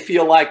guess they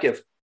feel like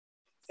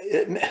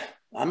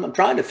I'm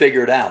trying to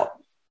figure it out.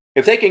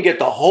 If they can get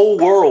the whole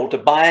world to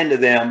buy into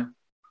them,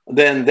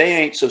 then they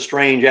ain't so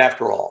strange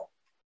after all.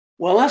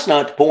 Well, that's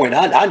not the point.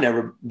 I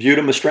never viewed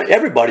them as strange.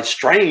 Everybody's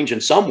strange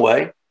in some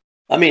way.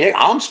 I mean,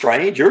 I'm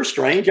strange. You're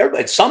strange.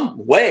 In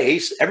some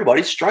ways,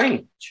 everybody's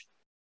strange.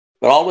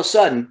 But all of a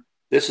sudden,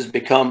 this has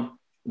become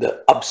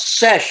the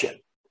obsession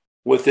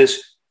with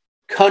this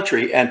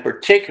country, and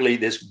particularly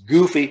this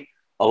goofy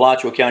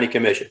Alachua County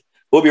Commission.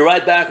 We'll be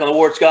right back on the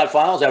Ward Scott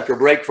Files after a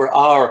break for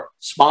our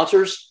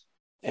sponsors.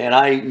 And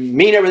I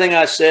mean everything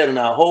I said, and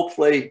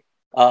hopefully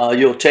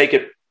you'll take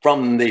it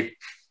from the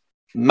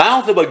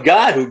mouth of a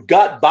guy who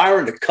got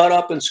Byron to cut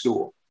up in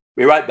school.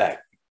 Be right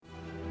back.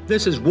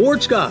 This is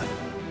Ward Scott,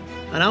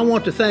 and I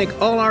want to thank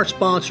all our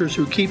sponsors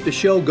who keep the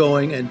show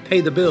going and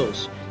pay the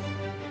bills.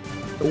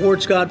 The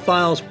Ward Scott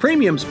Files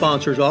premium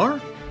sponsors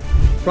are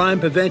Crime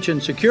Prevention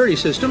Security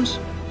Systems,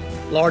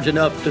 large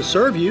enough to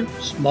serve you,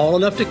 small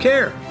enough to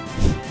care.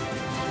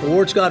 The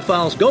Ward Scott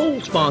Files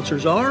Gold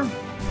sponsors are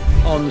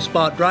On the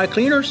Spot Dry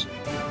Cleaners,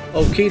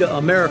 Okita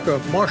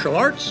America Martial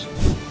Arts,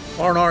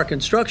 R&R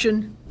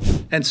Construction,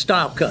 and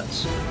Style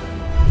Cuts.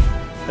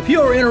 If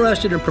you are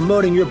interested in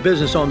promoting your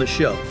business on the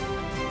show,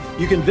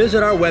 you can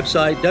visit our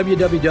website,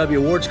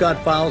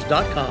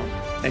 www.wardscottfiles.com,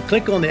 and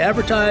click on the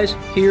Advertise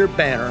Here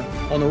banner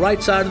on the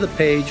right side of the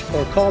page,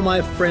 or call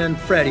my friend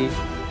Freddie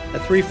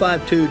at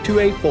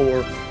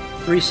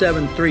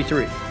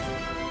 352-284-3733.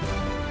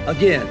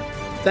 Again,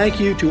 thank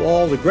you to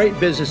all the great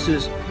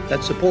businesses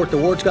that support the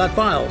Ward Scott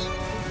Files.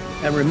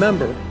 And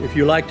remember, if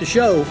you like the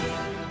show,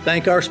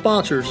 thank our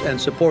sponsors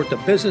and support the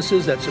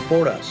businesses that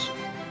support us.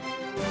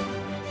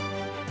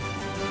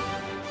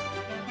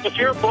 If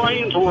your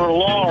brains were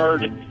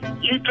lard,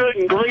 you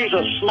couldn't grease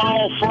a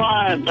small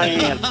frying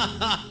pan.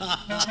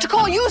 To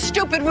call you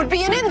stupid would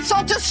be an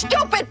insult to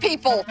stupid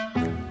people.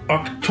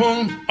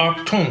 Achtung,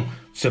 Achtung,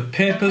 the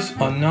papers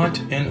are not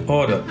in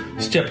order.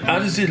 Step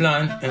out of the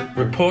line and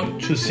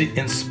report to the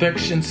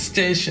inspection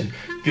station.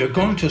 We are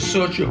going to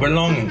search your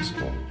belongings.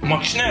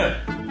 Mach schnell!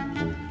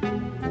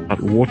 That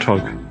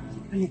warthog.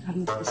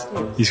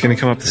 He's going to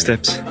come up the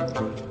steps.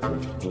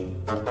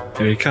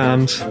 Here he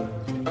comes.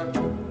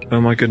 Oh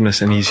my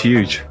goodness, and he's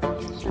huge.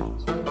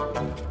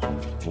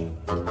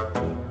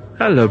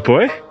 Hello,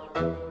 boy.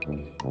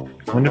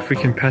 I wonder if we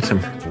can pet him.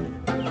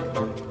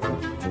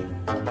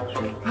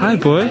 Hi,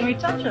 boy. Can we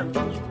touch him?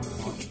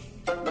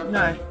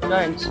 No,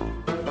 don't.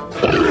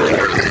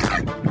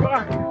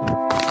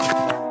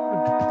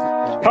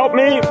 Help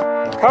me!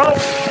 Help!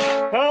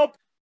 Help!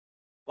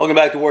 Welcome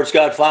back to Ward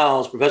Scott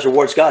Files. Professor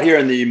Ward Scott here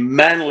in the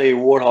Manly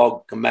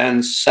Warthog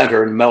Command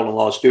Center in Melton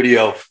Law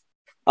Studio.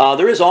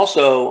 There is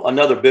also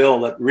another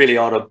bill that really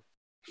ought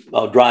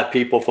to drive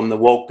people from the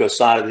woke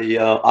side of the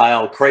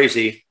aisle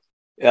crazy.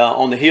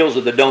 On the heels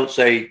of the Don't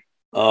Say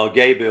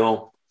Gay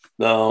bill,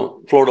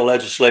 the Florida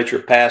legislature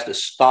passed a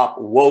Stop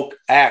Woke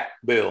Act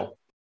bill.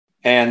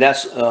 And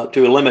that's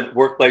to limit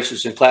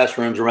workplaces and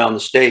classrooms around the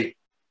state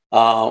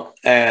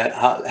and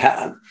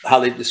how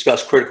they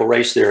discuss critical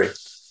race theory.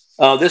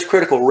 This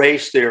critical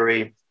race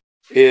theory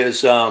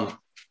is, once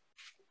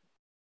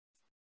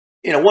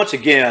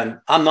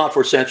again, I'm not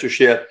for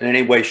censorship in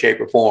any way,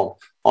 shape, or form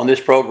on this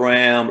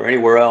program or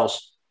anywhere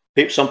else.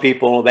 Some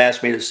people have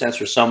asked me to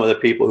censor some of the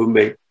people who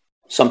may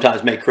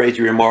sometimes make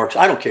crazy remarks.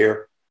 I don't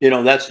care.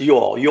 That's you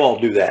all. You all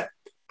do that.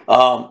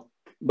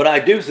 But I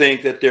do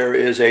think that there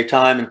is a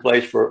time and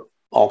place for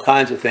all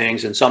kinds of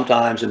things, and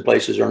sometimes in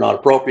places are not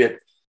appropriate,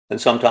 and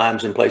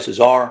sometimes in places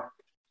are.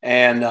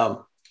 And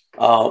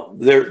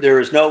there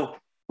is no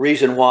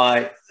reason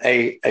why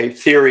a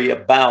theory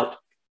about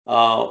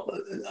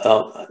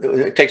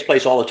it takes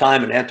place all the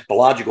time in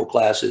anthropological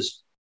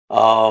classes,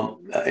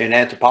 in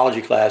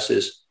anthropology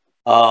classes.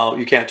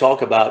 You can't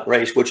talk about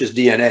race, which is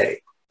DNA.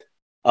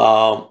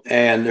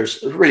 And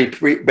there's really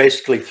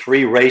basically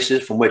three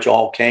races from which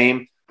all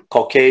came: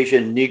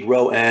 Caucasian,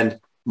 Negro, and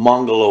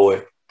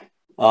Mongoloid.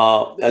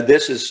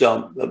 This is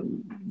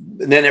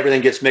then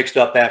everything gets mixed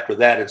up after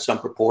that in some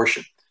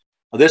proportion.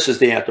 This is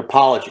the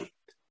anthropology.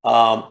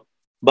 But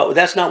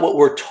that's not what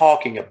we're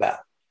talking about.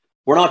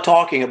 We're not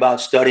talking about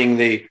studying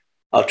the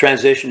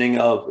transitioning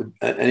of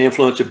an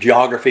influence of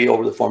geography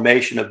over the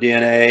formation of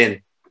DNA,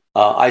 and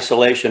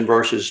isolation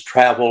versus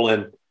travel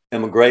and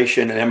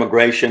immigration, and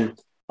immigration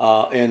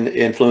in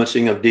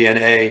influencing of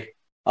DNA.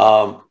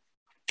 why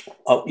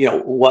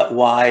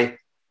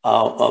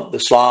the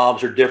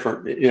Slavs are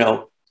different,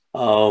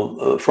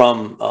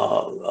 from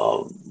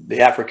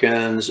the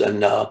Africans,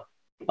 and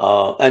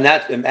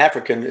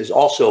African is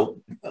also,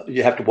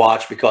 you have to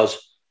watch, because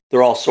there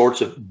are all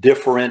sorts of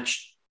different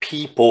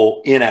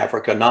people in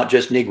Africa, not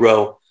just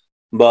Negro,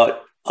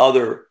 but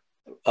other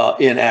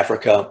in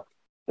Africa.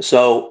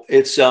 So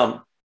it's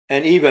and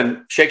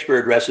even Shakespeare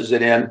addresses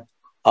it in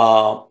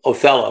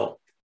Othello.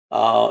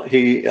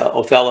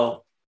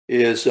 Othello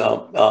is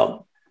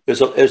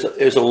there's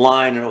a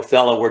line in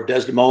Othello where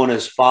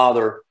Desdemona's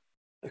father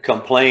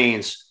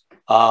complains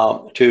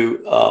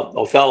to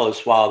Othello's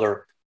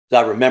father.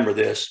 I remember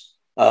this.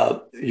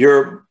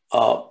 Your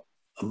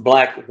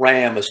black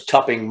ram is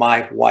tupping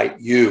my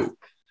white ewe.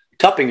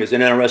 Tupping is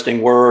an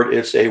interesting word.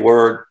 It's a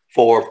word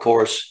for, of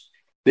course,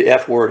 the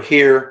F word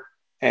here,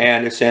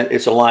 and it's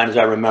a line, as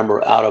I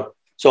remember, out of.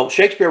 So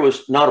Shakespeare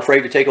was not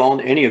afraid to take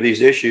on any of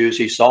these issues.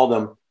 He saw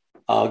them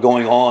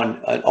going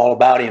on all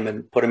about him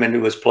and put them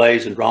into his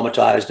plays and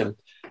dramatized them.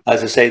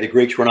 As I say, the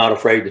Greeks were not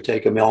afraid to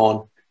take them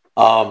on.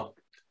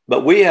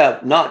 But we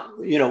have not,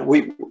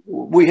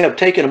 we have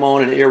taken them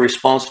on in an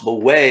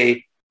irresponsible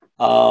way.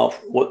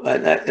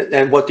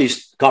 And what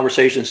these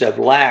conversations have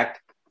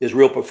lacked is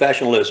real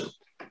professionalism.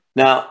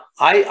 Now,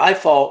 I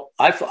fault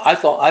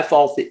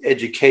the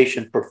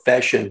education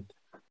profession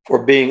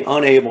for being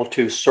unable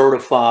to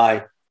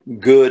certify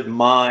good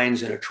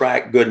minds and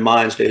attract good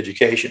minds to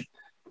education.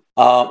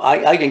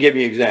 I can give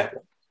you an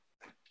example.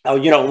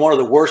 One of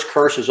the worst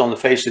curses on the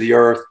face of the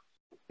earth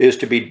is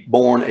to be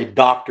born a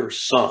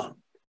doctor's son,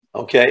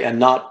 okay, and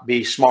not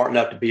be smart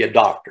enough to be a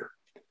doctor.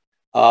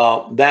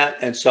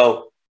 And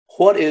so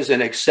what is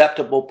an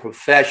acceptable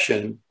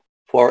profession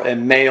for a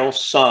male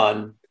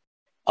son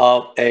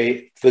of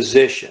a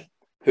physician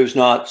who's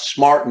not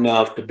smart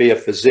enough to be a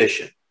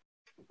physician?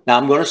 Now,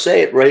 I'm going to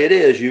say it the way it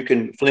is. You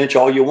can flinch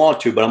all you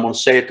want to, but I'm going to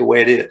say it the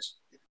way it is.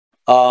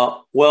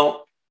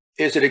 Well,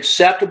 is it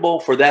acceptable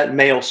for that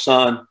male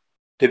son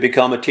to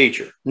become a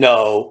teacher?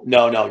 No.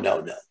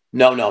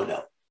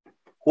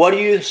 What do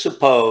you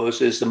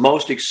suppose is the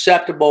most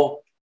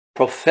acceptable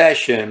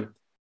profession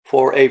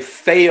for a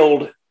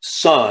failed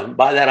son?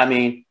 By that, I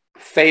mean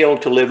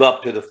failed to live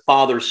up to the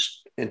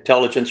father's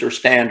intelligence or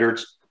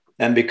standards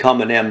and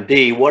become an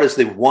MD. What is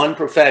the one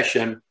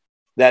profession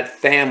that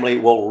family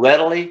will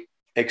readily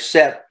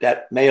accept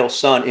that male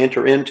son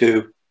enter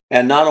into,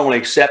 and not only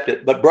accept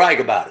it, but brag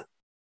about it?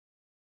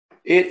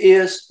 It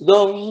is the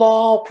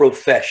law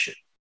profession,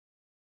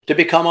 to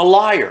become a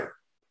liar.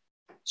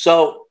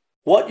 So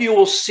what you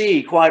will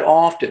see quite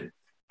often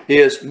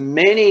is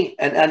many,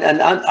 and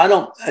I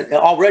don't,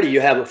 already you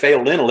have a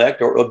failed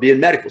intellect or be in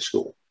medical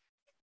school,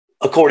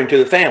 according to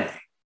the family.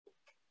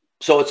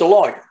 So it's a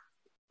lawyer.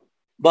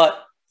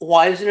 But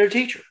why isn't it a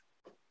teacher?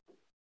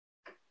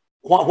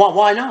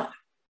 Why not?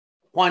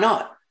 Why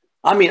not?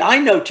 I mean, I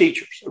know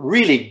teachers,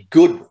 really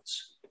good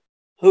ones,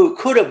 who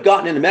could have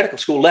gotten into medical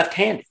school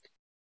left-handed.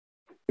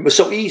 It was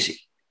so easy.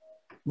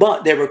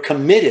 But they were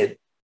committed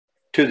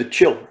to the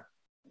children.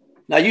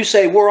 Now you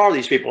say, where are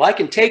these people? I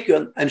can take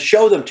them and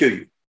show them to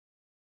you.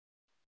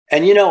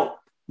 And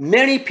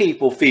many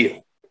people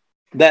feel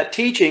that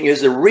teaching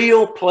is the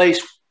real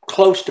place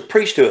close to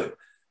priesthood,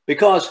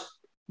 because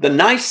the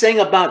nice thing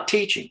about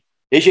teaching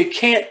is you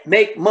can't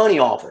make money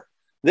off it.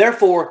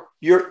 Therefore,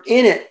 you're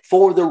in it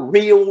for the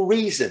real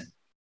reason,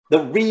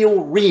 the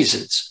real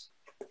reasons.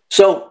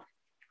 So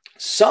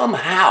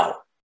somehow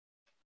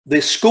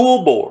the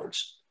school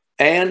boards,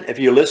 and if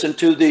you listen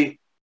to the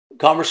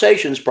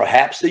conversations,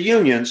 perhaps the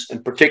unions,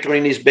 and particularly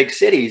in these big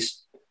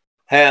cities,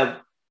 have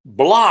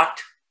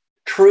blocked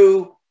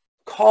true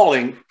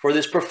calling for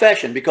this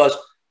profession, because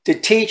to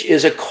teach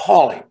is a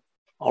calling.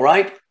 All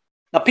right.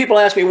 Now, people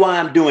ask me why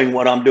I'm doing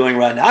what I'm doing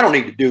right now. I don't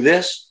need to do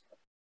this.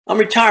 I'm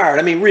retired.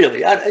 I mean,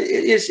 really, I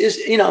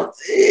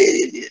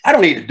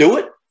don't need to do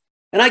it.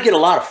 And I get a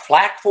lot of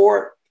flack for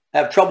it. I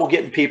have trouble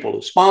getting people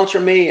to sponsor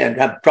me, and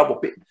have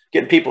trouble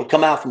getting people to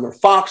come out from their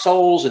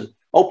foxholes. And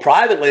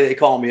privately they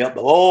call me up.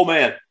 But, oh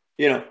man,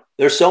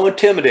 they're so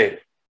intimidated.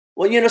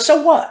 Well,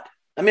 so what?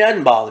 I mean, that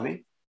didn't bother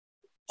me.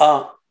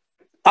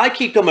 I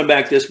keep coming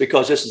back to this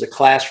because this is a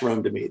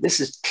classroom to me. This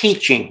is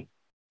teaching.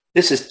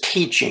 This is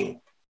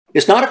teaching.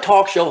 It's not a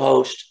talk show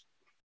host.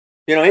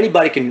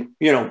 Anybody can,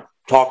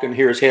 talk and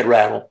hear his head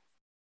rattle.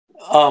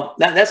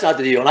 That's not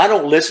the deal. And I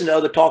don't listen to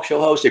other talk show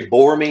hosts. They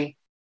bore me.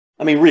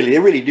 I mean, really, they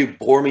really do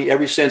bore me.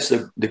 Ever since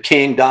the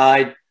king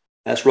died,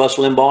 that's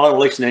Russell Limbaugh. I don't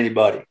listen to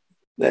anybody.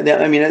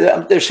 I mean,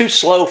 they're too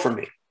slow for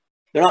me.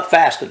 They're not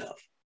fast enough,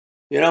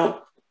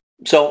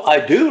 So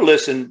I do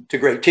listen to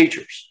great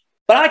teachers,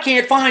 but I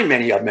can't find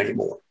many of them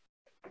anymore.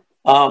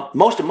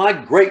 Most of my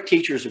great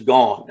teachers have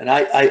gone, and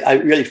I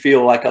really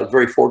feel like I was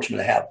very fortunate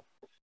to have them.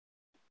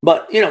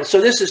 But,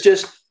 so this is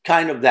just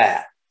kind of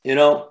that,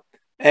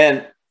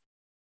 and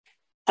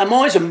I'm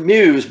always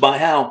amused by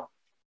how,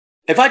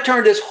 if I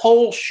turned this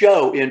whole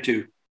show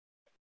into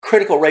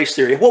critical race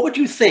theory, what would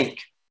you think?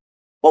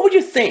 What would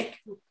you think?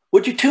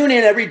 Would you tune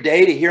in every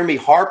day to hear me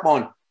harp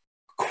on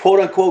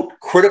quote unquote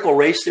critical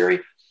race theory?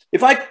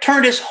 If I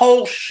turned this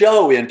whole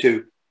show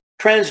into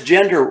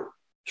transgender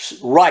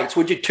rights,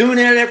 would you tune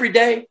in every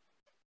day?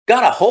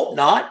 God, I hope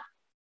not.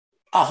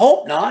 I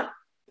hope not.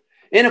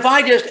 And if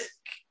I just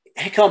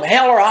come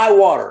hell or high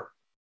water,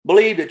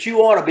 believe that you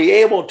ought to be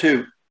able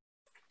to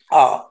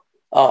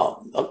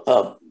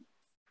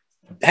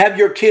have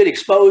your kid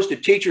exposed to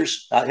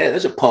teachers, hey,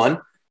 there's a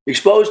pun,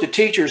 exposed to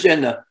teachers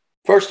in the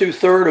first through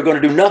third are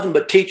going to do nothing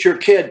but teach your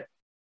kid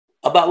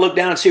about look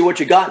down and see what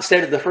you got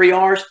instead of the 3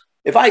 R's.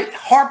 If I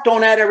harped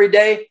on that every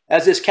day,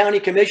 as this county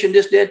commission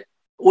just did,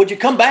 would you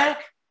come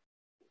back?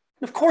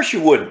 Of course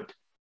you wouldn't.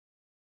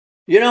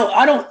 You know,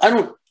 I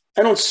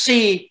don't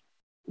see.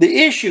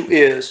 The issue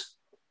is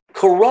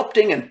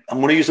corrupting, and I'm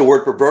going to use the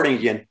word perverting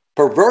again,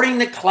 perverting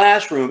the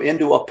classroom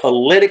into a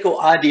political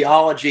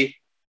ideology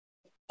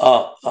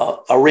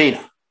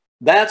arena.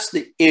 That's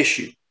the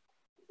issue.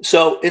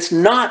 So it's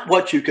not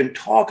what you can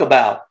talk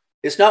about.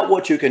 It's not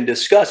what you can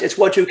discuss. It's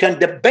what you can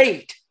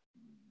debate.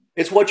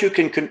 It's what you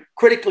can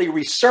critically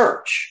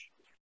research,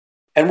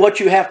 and what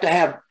you have to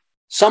have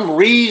some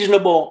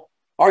reasonable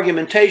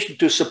argumentation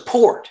to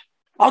support.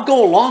 I'll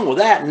go along with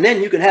that, and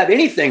then you can have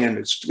anything in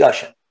the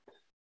discussion.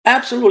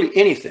 Absolutely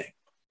anything.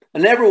 I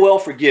never will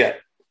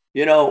forget,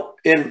 you know,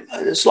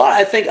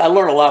 I think I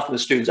learned a lot from the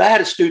students. I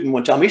had a student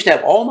one time, I used to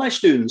have all my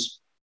students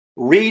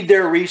read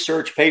their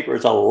research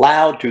papers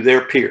aloud to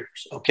their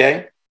peers,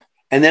 okay?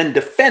 And then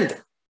defend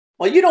them.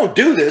 Well, you don't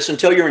do this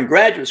until you're in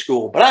graduate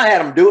school, but I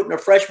had them do it in their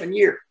freshman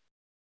year.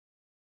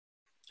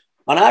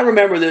 And I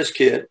remember this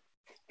kid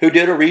who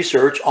did a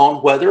research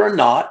on whether or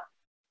not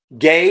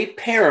gay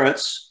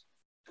parents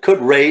could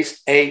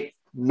raise a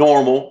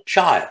normal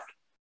child,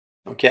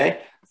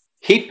 okay?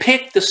 He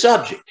picked the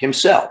subject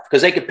himself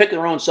because they could pick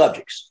their own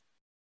subjects.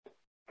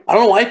 I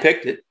don't know why he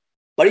picked it,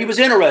 but he was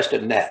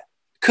interested in that.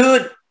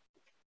 Could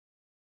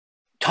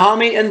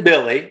Tommy and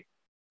Billy,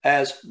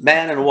 as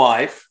man and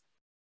wife,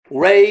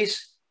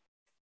 raise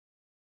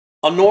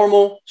a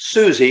normal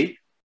Susie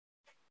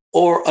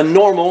or a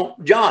normal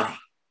Johnny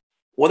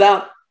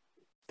without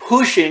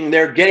pushing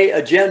their gay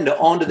agenda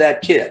onto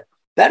that kid?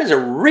 That is a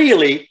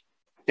really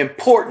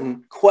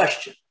important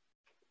question.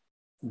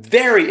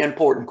 Very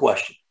important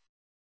question.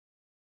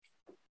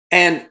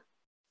 And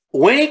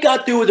when he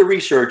got through with the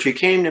research, he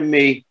came to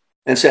me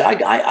and said,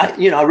 I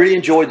really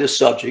enjoyed this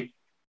subject,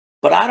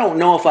 but I don't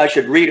know if I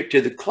should read it to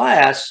the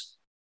class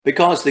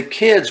because the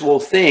kids will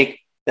think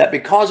that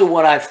because of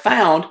what I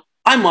found,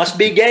 I must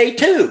be gay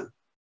too.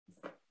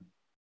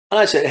 And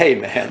I said, hey,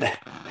 man,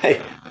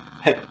 hey,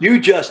 you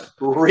just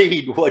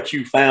read what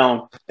you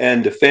found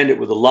and defend it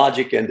with the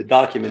logic and the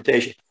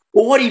documentation.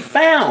 Well, what he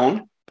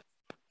found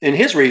in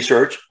his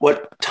research,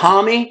 what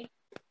Tommy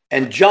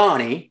and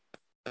Johnny,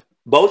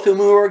 both of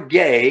whom are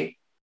gay,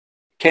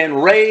 can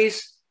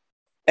raise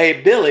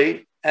a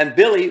Billy, and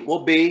Billy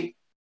will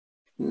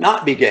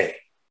not be gay.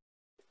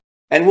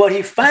 And what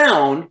he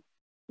found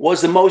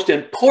was the most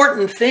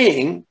important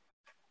thing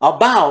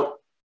about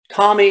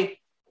Tommy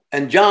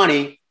and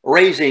Johnny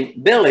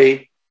raising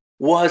Billy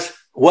was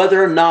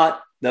whether or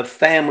not the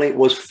family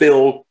was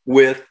filled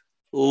with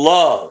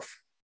love.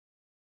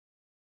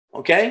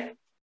 Okay?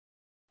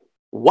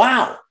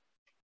 Wow.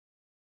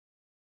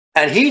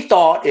 And he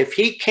thought if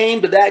he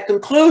came to that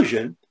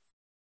conclusion,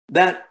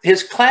 that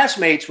his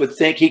classmates would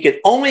think he could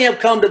only have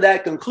come to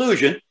that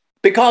conclusion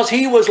because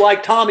he was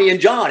like Tommy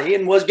and Johnny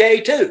and was gay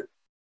too.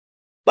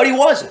 But he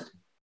wasn't.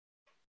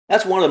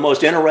 That's one of the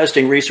most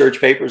interesting research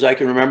papers I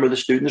can remember the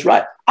students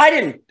write. I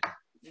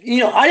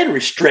didn't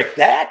restrict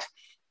that.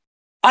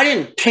 I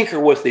didn't tinker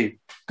with the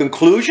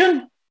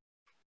conclusion.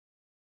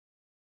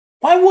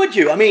 Why would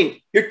you? I mean,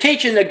 you're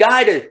teaching the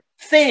guy to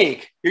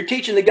think. You're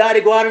teaching the guy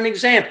to go out on an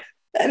exam.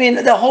 I mean,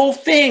 the whole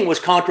thing was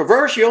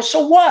controversial,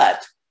 so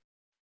what?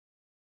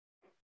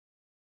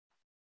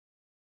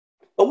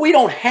 But we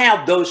don't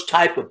have those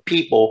type of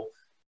people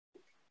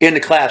in the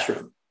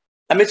classroom.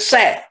 I mean, it's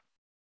sad.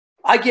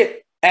 I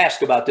get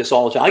asked about this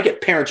all the time. I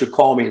get parents who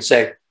call me and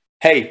say,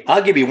 hey,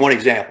 I'll give you one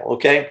example,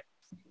 okay?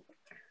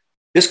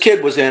 This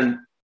kid was in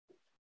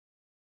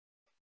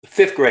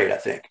 5th grade, I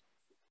think.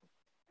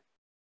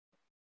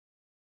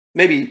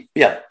 Maybe,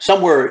 yeah,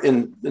 somewhere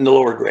in the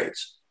lower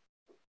grades.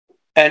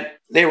 And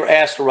they were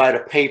asked to write a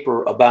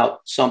paper about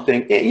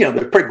something,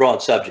 a pretty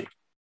broad subject.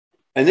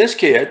 And this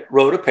kid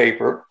wrote a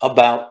paper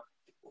about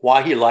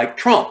why he liked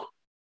Trump.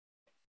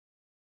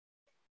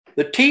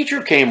 The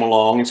teacher came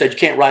along and said, you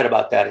can't write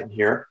about that in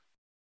here.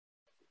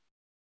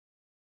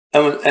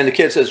 And the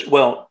kid says,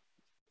 well,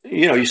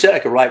 you said I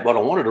could write what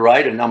I wanted to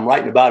write, and I'm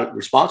writing about it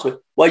responsibly.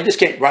 Well, you just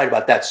can't write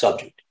about that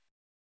subject.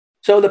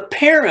 So the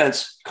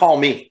parents call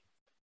me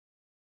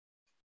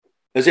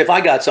as if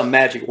I got some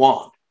magic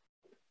wand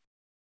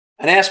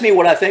and ask me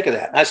what I think of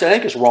that. And I said, I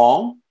think it's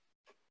wrong,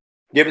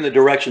 given the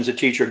directions the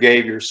teacher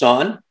gave your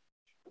son.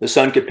 The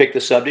son could pick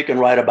the subject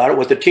and write about it.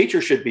 What the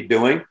teacher should be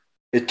doing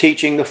is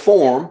teaching the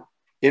form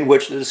in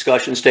which the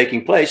discussion is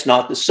taking place,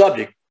 not the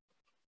subject.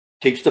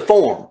 Teach the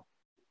form.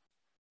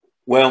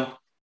 Well,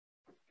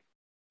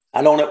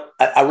 I don't know.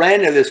 I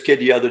ran into this kid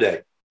the other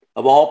day,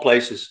 of all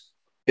places,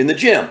 in the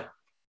gym.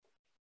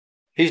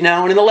 He's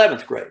now in the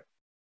 11th grade.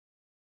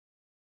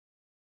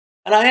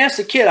 And I asked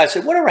the kid, I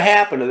said, whatever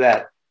happened to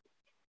that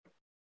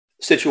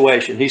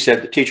situation? He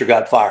said, the teacher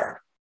got fired.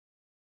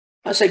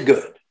 I said,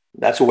 good.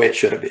 That's the way it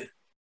should have been.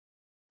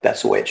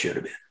 That's the way it should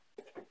have been.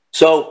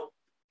 So,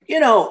 you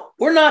know,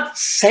 we're not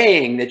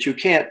saying that you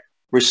can't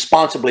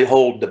responsibly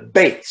hold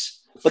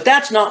debates, but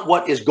that's not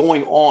what is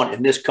going on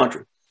in this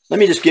country. Let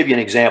me just give you an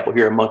example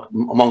here among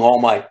all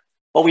my,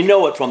 well, we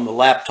know it from the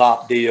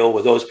laptop deal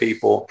with those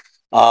people,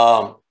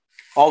 all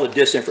the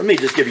disinformation. Let me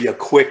just give you a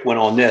quick one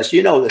on this.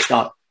 You know, that's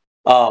not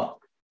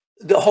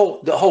the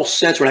whole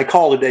sense when I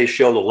call today's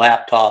show the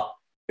laptop,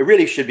 it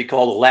really should be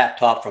called the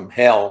laptop from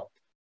hell.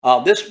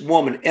 This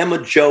woman,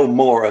 Emma Jo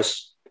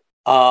Morris,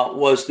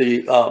 was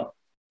the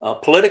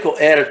political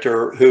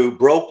editor who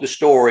broke the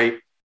story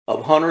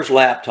of Hunter's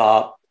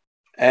laptop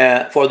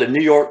for the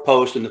New York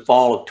Post in the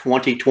fall of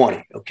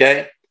 2020.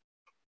 Okay.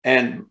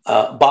 And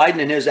Biden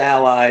and his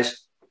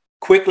allies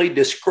quickly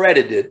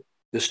discredited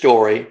the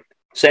story,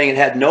 saying it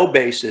had no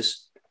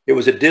basis. It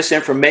was a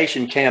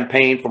disinformation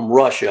campaign from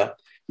Russia.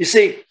 You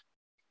see,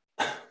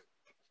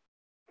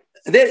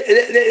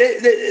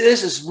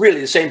 this is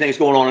really the same thing that's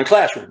going on in the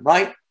classroom,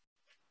 right?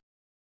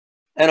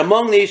 And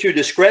among these who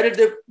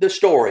discredited the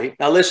story,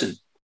 now listen,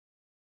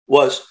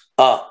 was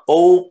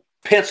old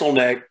pencil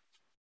neck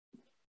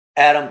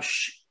Adam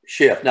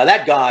Schiff. Now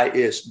that guy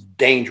is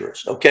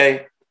dangerous,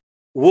 okay?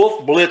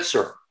 Wolf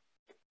Blitzer,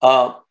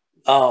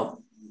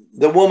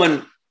 the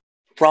woman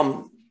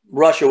from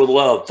Russia with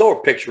Love. Throw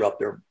a picture up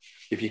there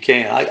if you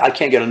can. I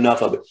can't get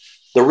enough of it.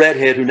 The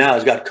redhead who now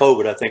has got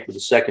COVID, I think, for the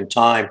second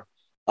time.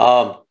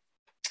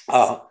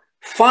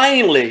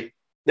 Finally,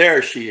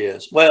 there she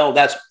is. Well,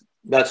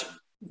 that's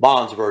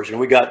Bond's version.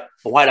 We got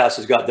the White House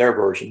has got their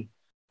version.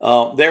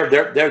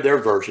 Their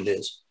version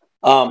is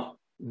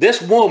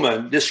this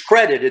woman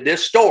discredited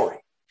this story,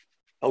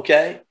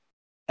 okay,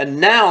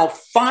 and now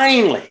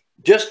finally,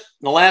 just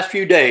in the last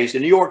few days, the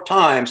New York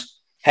Times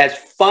has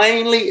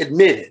finally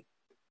admitted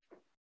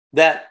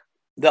that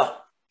the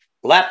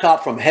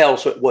laptop from hell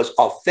was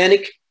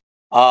authentic.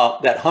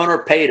 That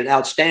Hunter paid an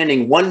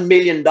outstanding $1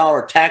 million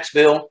tax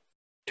bill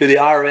to the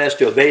IRS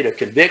to evade a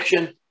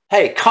conviction.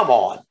 Hey, come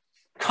on.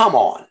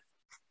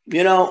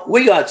 You know,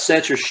 we got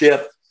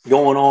censorship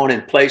going on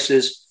in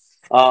places,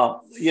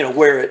 you know,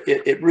 where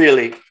it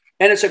really,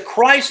 and it's a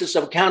crisis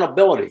of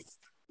accountability.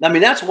 I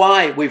mean, that's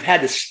why we've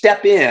had to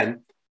step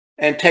in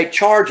and take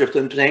charge of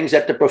some things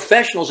that the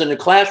professionals in the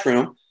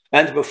classroom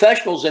and the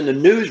professionals in the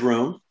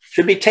newsroom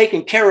should be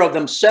taking care of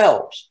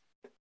themselves.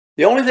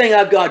 The only thing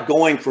I've got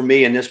going for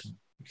me in this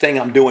thing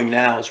I'm doing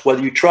now is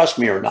whether you trust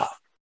me or not,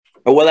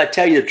 or whether I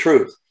tell you the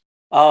truth.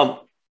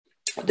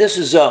 This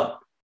is, and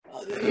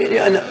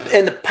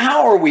the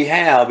power we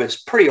have is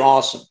pretty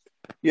awesome.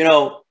 You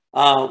know,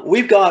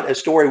 we've got a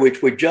story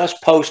which we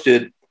just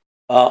posted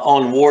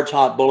on Ward's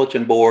Hot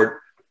Bulletin Board.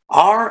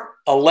 Our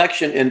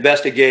election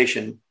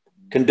investigation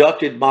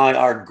conducted by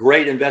our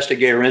great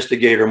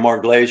instigator,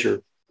 Mark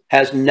Glazer,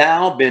 has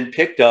now been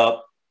picked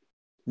up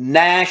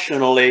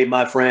nationally,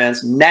 my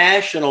friends,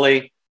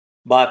 nationally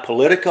by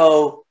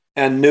Politico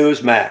and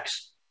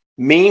Newsmax.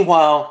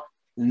 Meanwhile,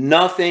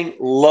 nothing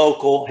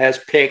local has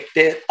picked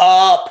it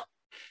up.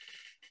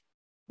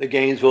 The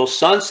Gainesville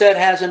Sunset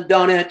hasn't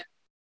done it.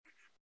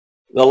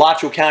 The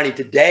Alachua County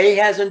Today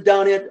hasn't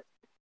done it.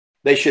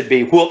 They should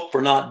be whooped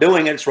for not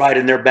doing it. It's right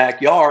in their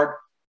backyard.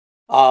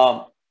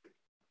 Channel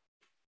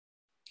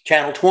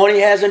 20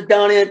 hasn't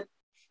done it.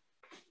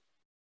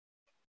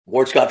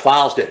 Ward Scott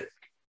Files did it.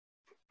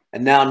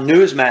 And now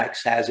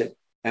Newsmax has it,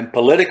 and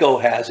Politico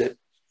has it.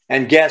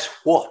 And guess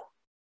what?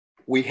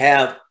 We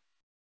have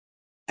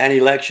an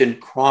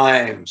election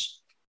crimes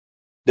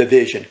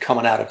division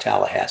coming out of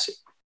Tallahassee.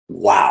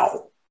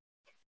 Wow.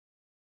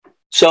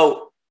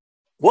 So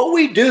what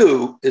we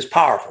do is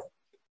powerful.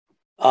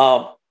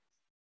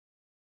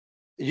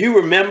 You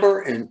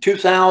remember in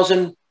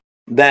 2000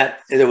 that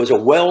there was a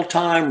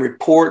well-timed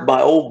report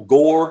by old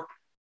Gore,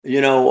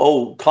 you know,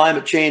 old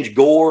climate change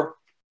Gore,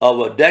 of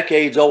a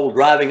decades-old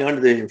driving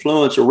under the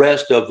influence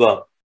arrest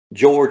of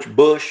George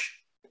Bush.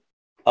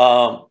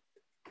 You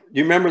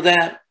remember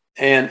that?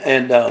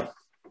 And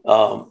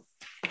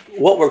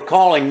what we're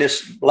calling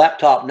this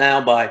laptop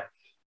now by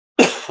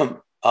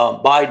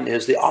Biden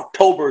is the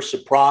October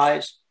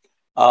surprise.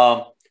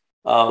 The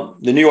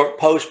New York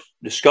Post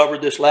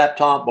discovered this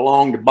laptop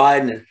belonged to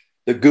Biden, and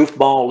the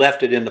goofball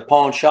left it in the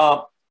pawn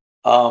shop.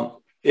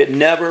 It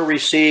never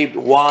received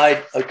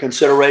wide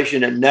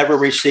consideration. It never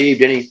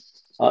received any.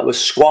 It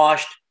was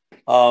squashed.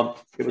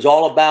 It was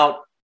all about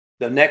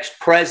the next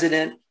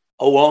president,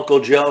 old Uncle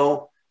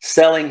Joe,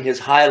 selling his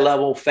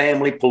high-level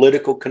family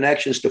political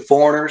connections to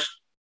foreigners,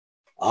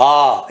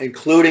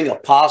 including a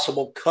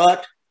possible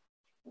cut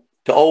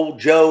to old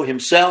Joe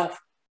himself.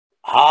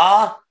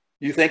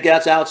 You think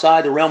that's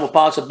outside the realm of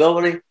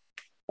possibility?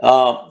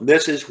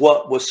 This is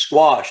what was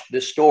squashed,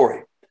 this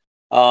story.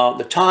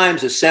 The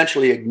Times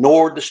essentially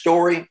ignored the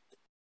story.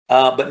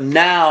 But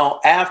now,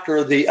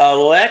 after the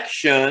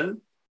election,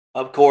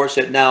 of course,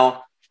 it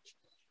now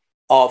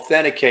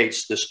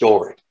authenticates the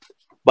story.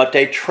 but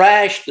they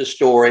trashed the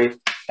story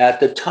at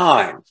the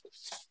time.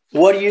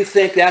 What do you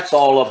think that's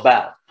all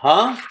about?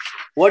 Huh?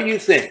 What do you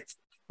think?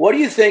 What do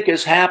you think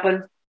has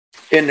happened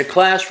in the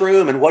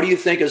classroom, and what do you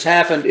think has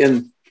happened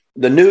in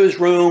the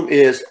newsroom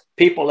is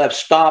people have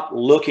stopped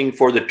looking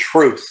for the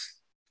truth.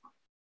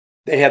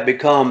 They have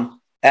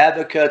become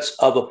advocates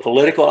of a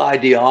political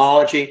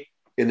ideology.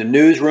 In the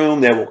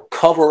newsroom, they will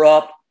cover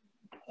up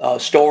a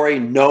story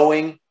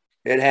knowing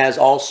it has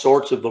all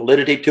sorts of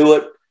validity to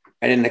it.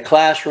 And in the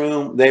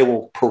classroom, they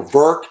will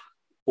pervert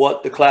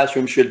what the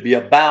classroom should be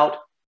about,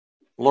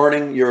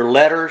 learning your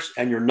letters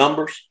and your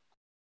numbers.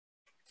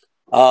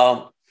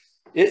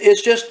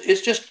 It's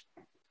just,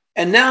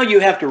 and now you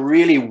have to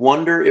really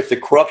wonder if the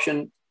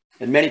corruption,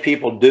 and many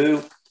people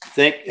do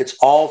think it's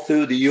all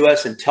through the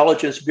U.S.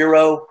 Intelligence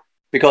Bureau,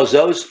 because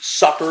those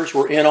suckers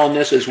were in on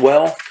this as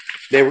well.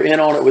 They were in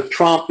on it with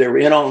Trump. They were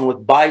in on it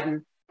with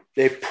Biden.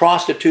 They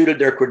prostituted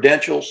their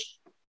credentials.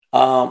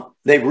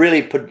 They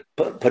really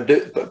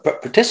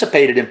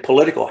participated in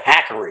political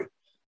hackery.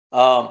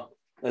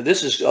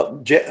 This is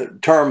a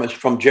term is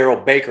from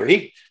Gerald Baker.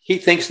 He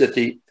thinks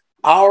that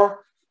our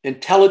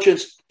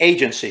intelligence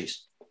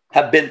agencies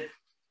have been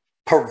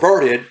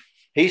perverted.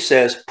 He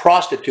says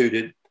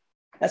prostituted.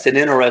 That's an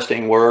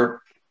interesting word.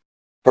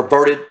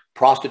 Perverted,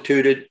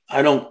 prostituted.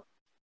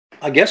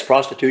 I guess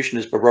prostitution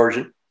is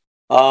perversion.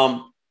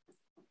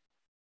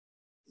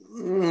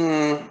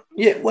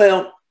 Yeah,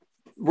 well,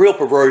 real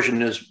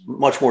perversion is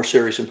much more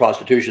serious than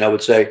prostitution, I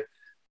would say.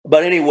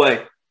 But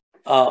anyway,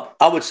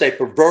 I would say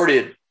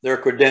perverted their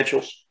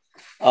credentials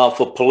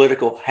for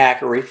political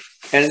hackery,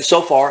 and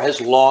so far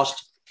has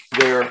lost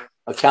their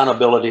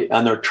accountability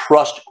and their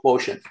trust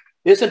quotient.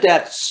 Isn't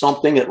that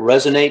something that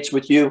resonates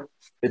with you?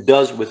 It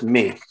does with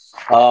me.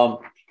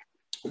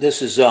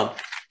 This is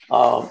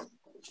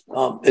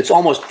it's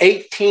almost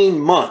 18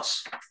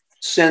 months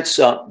since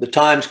the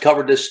Times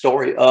covered this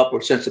story up,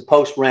 or since the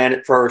Post ran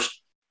it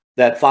first,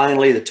 that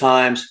finally the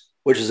Times,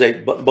 which is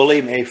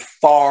believe me, a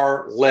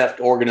far left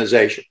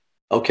organization.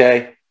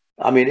 Okay.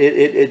 I mean,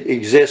 it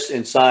exists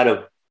inside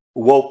of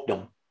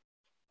wokedom.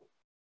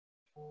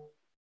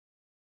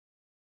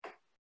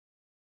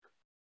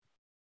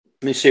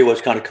 Let me see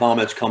what's kind of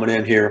comments coming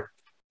in here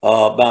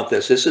about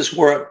this. This is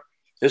where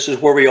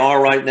we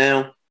are right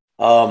now.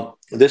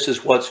 This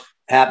is what's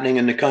happening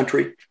in the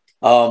country.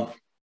 This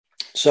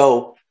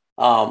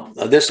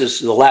is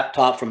the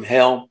laptop from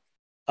hell.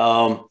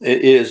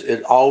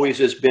 It always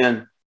has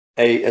been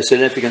a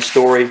significant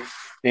story,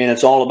 and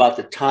it's all about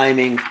the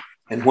timing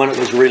and when it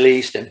was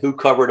released and who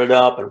covered it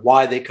up and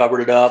why they covered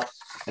it up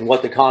and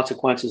what the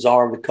consequences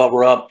are of the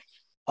cover up.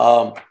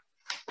 The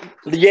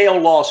Yale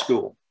Law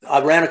School. I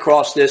ran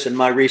across this in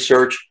my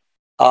research.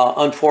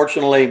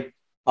 Unfortunately,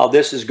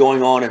 this is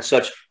going on in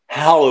such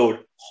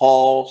hallowed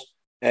halls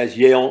as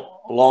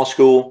Yale Law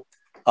School.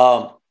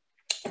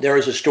 There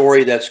is a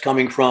story that's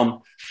coming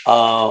from,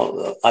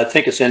 I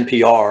think it's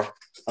NPR.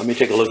 Let me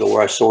take a look at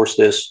where I sourced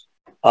this.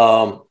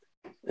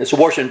 It's a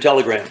Washington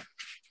Telegram.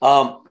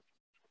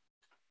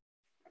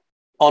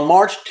 On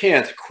March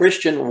 10th,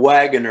 Christian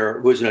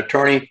Wagner, who is an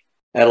attorney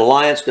at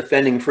Alliance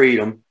Defending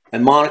Freedom,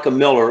 and Monica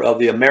Miller of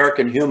the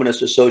American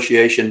Humanist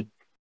Association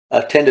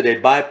attended a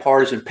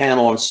bipartisan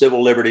panel on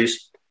civil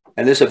liberties.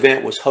 And this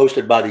event was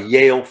hosted by the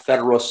Yale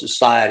Federalist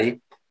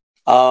Society.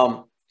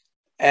 And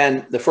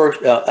the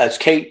first, as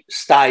Kate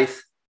Steiff,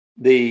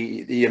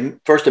 the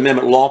First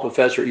Amendment law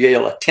professor at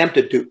Yale,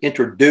 attempted to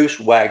introduce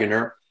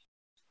Wagner,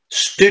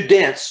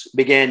 students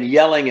began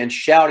yelling and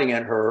shouting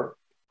at her.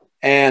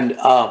 And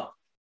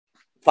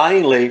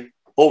finally,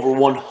 over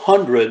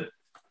 100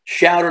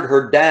 shouted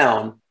her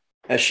down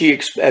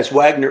as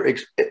Wagner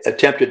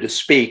attempted to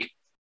speak,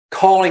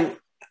 calling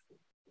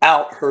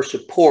out her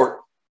support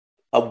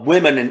of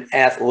women in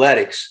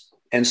athletics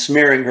and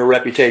smearing her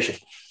reputation.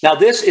 Now,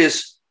 this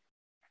is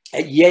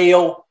at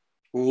Yale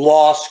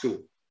Law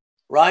School,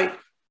 right?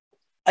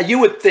 You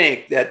would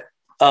think that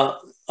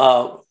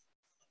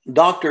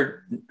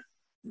Dr.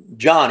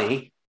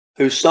 Johnny,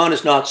 whose son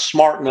is not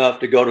smart enough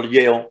to go to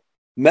Yale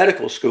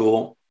Medical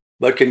School,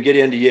 but can get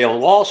into Yale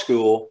Law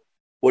School,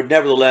 would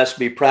nevertheless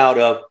be proud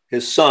of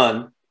his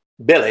son,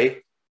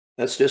 Billy,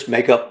 let's just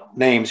make up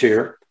names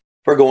here,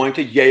 for going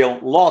to Yale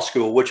Law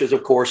School, which is,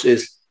 of course,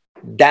 is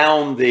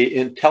down the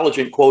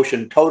intelligent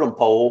quotient totem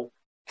pole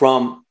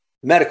from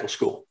medical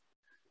school.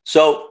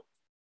 So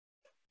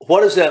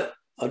what does the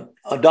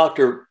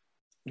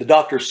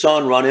doctor's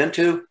son run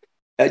into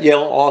at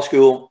Yale Law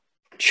School?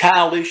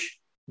 Childish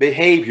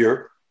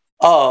behavior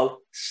of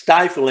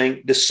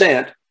stifling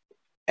dissent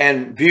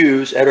and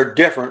views that are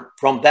different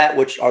from that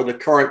which are the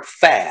current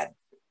fad.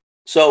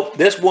 So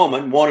this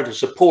woman wanted to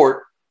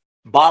support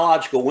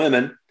biological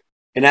women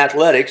in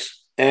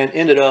athletics and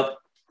ended up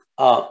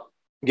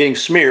getting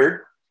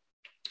smeared.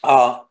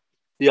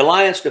 The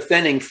Alliance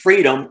Defending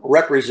Freedom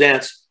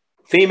represents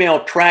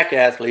female track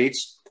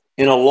athletes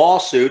in a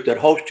lawsuit that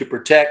hopes to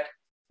protect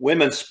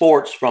women's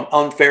sports from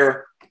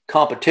unfair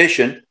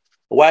competition.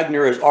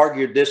 Wagner has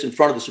argued this in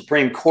front of the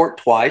Supreme Court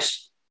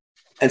twice.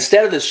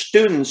 Instead of the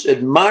students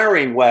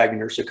admiring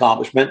Wagner's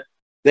accomplishment,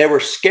 They were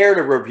scared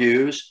of her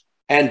views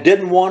and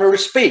didn't want her to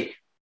speak.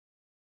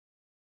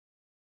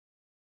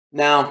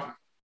 Now,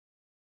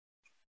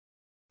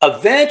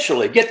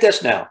 eventually, get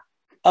this now,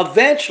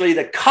 eventually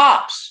the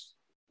cops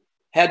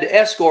had to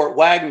escort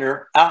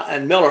Wagner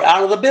and Miller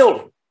out of the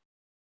building.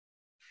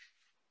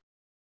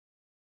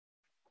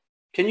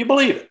 Can you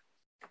believe it?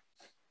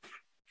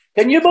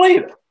 Can you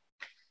believe it?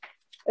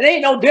 It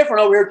ain't no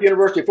different over here at the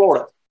University of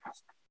Florida.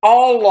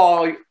 All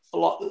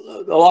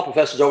law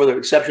professors over there,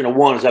 with the exception of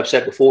one, as I've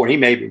said before, and he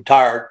may be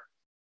retired,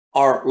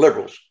 are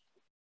liberals.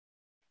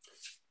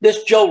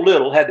 This Joe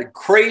Little had the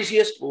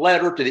craziest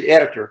letter to the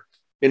editor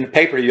in the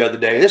paper the other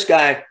day. This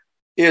guy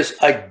is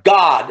a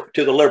god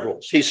to the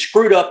liberals. He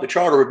screwed up the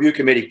Charter Review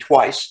Committee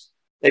twice.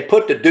 They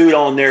put the dude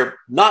on there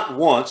not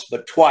once,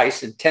 but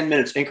twice in 10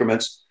 minutes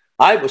increments.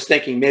 I was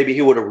thinking maybe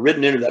he would have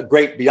ridden into the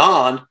great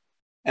beyond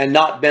and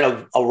not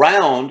been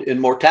around in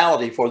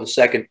mortality for the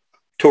second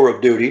tour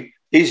of duty.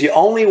 He's the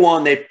only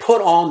one they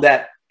put on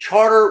that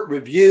Charter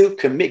Review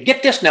Committee.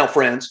 Get this now,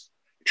 friends.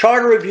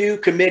 Charter Review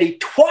Committee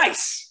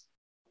twice.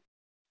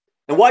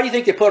 And why do you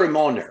think they put him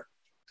on there?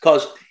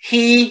 Because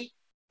he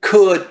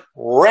could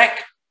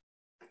wreck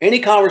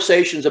any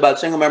conversations about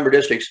single-member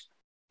districts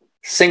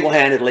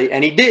single-handedly,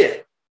 and he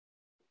did.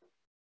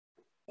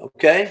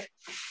 Okay?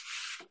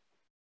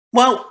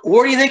 Well,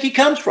 where do you think he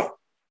comes from?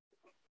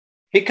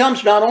 He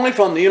comes not only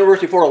from the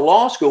University of Florida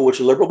Law School, which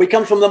is liberal, but he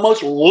comes from the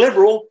most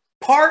liberal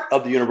part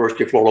of the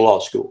University of Florida Law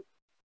School.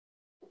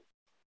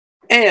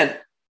 And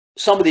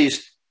some of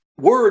these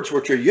words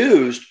which are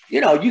used,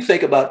 you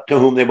think about to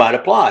whom they might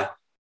apply.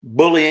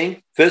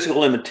 Bullying,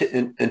 physical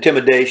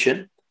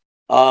intimidation,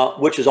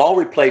 which has all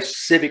replaced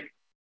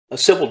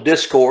civil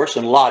discourse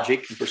and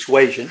logic and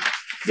persuasion.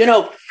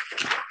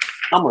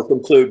 I'm going to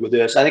conclude with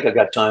this. I think I've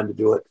got time to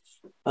do it.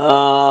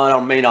 I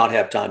may not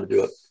have time to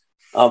do it.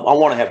 I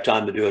want to have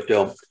time to do it,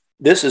 though.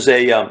 This is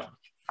a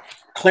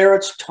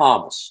Clarence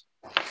Thomas.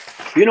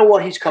 You know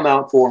what he's come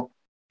out for?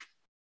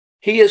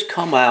 He has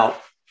come out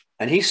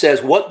and he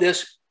says what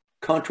this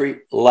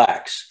country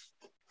lacks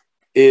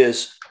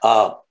is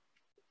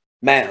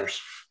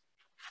manners.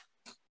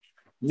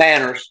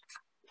 Manners.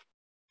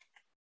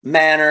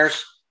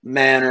 Manners,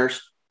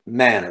 manners,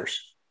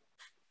 manners.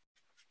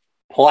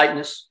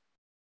 Politeness.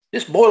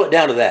 Just boil it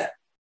down to that.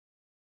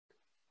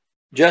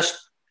 Just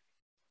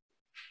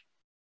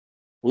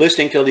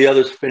listening till the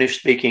others finish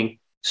speaking,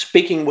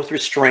 speaking with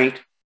restraint.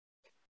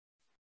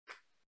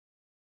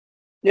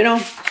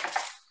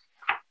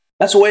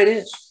 That's the way it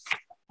is.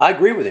 I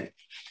agree with him.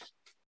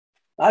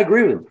 I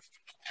agree with him.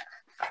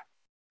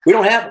 We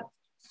don't have them.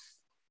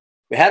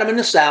 We had them in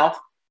the South.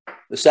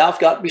 The South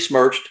got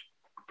besmirched.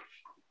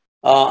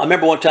 I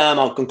remember one time,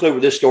 I'll conclude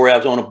with this story. I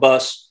was on a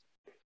bus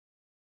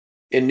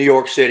in New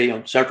York City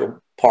on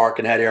Central Park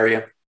in that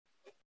area.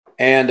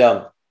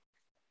 And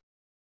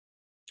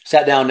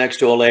sat down next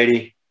to a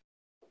lady.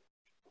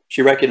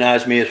 She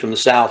recognized me as from the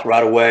South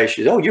right away.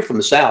 She said, "Oh, you're from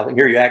the South. I can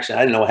hear your accent."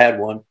 I didn't know I had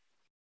one.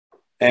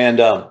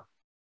 And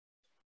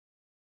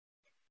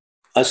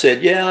I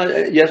said,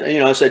 "Yeah,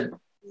 yes." I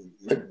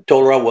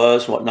told her I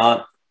was and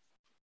whatnot.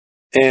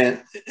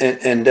 And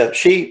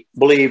she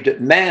believed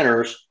that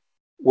manners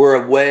were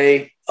a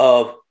way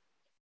of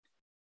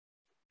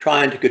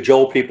trying to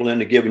cajole people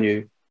into giving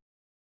you,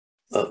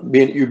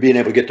 being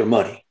able to get their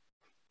money.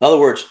 In other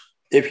words,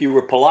 if you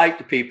were polite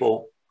to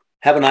people,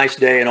 have a nice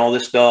day and all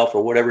this stuff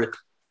or whatever,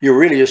 you're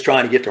really just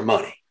trying to get their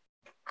money.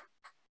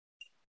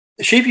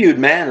 She viewed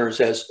manners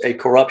as a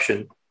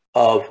corruption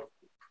of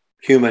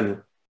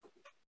human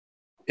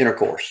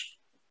intercourse.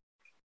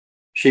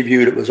 She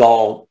viewed it was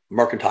all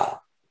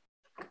mercantile.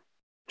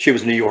 She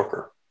was a New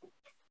Yorker.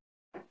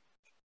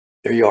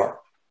 There you are.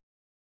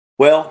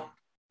 Well,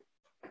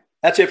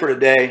 that's it for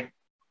today.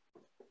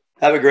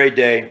 Have a great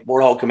day.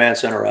 Warthog Command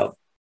Center out.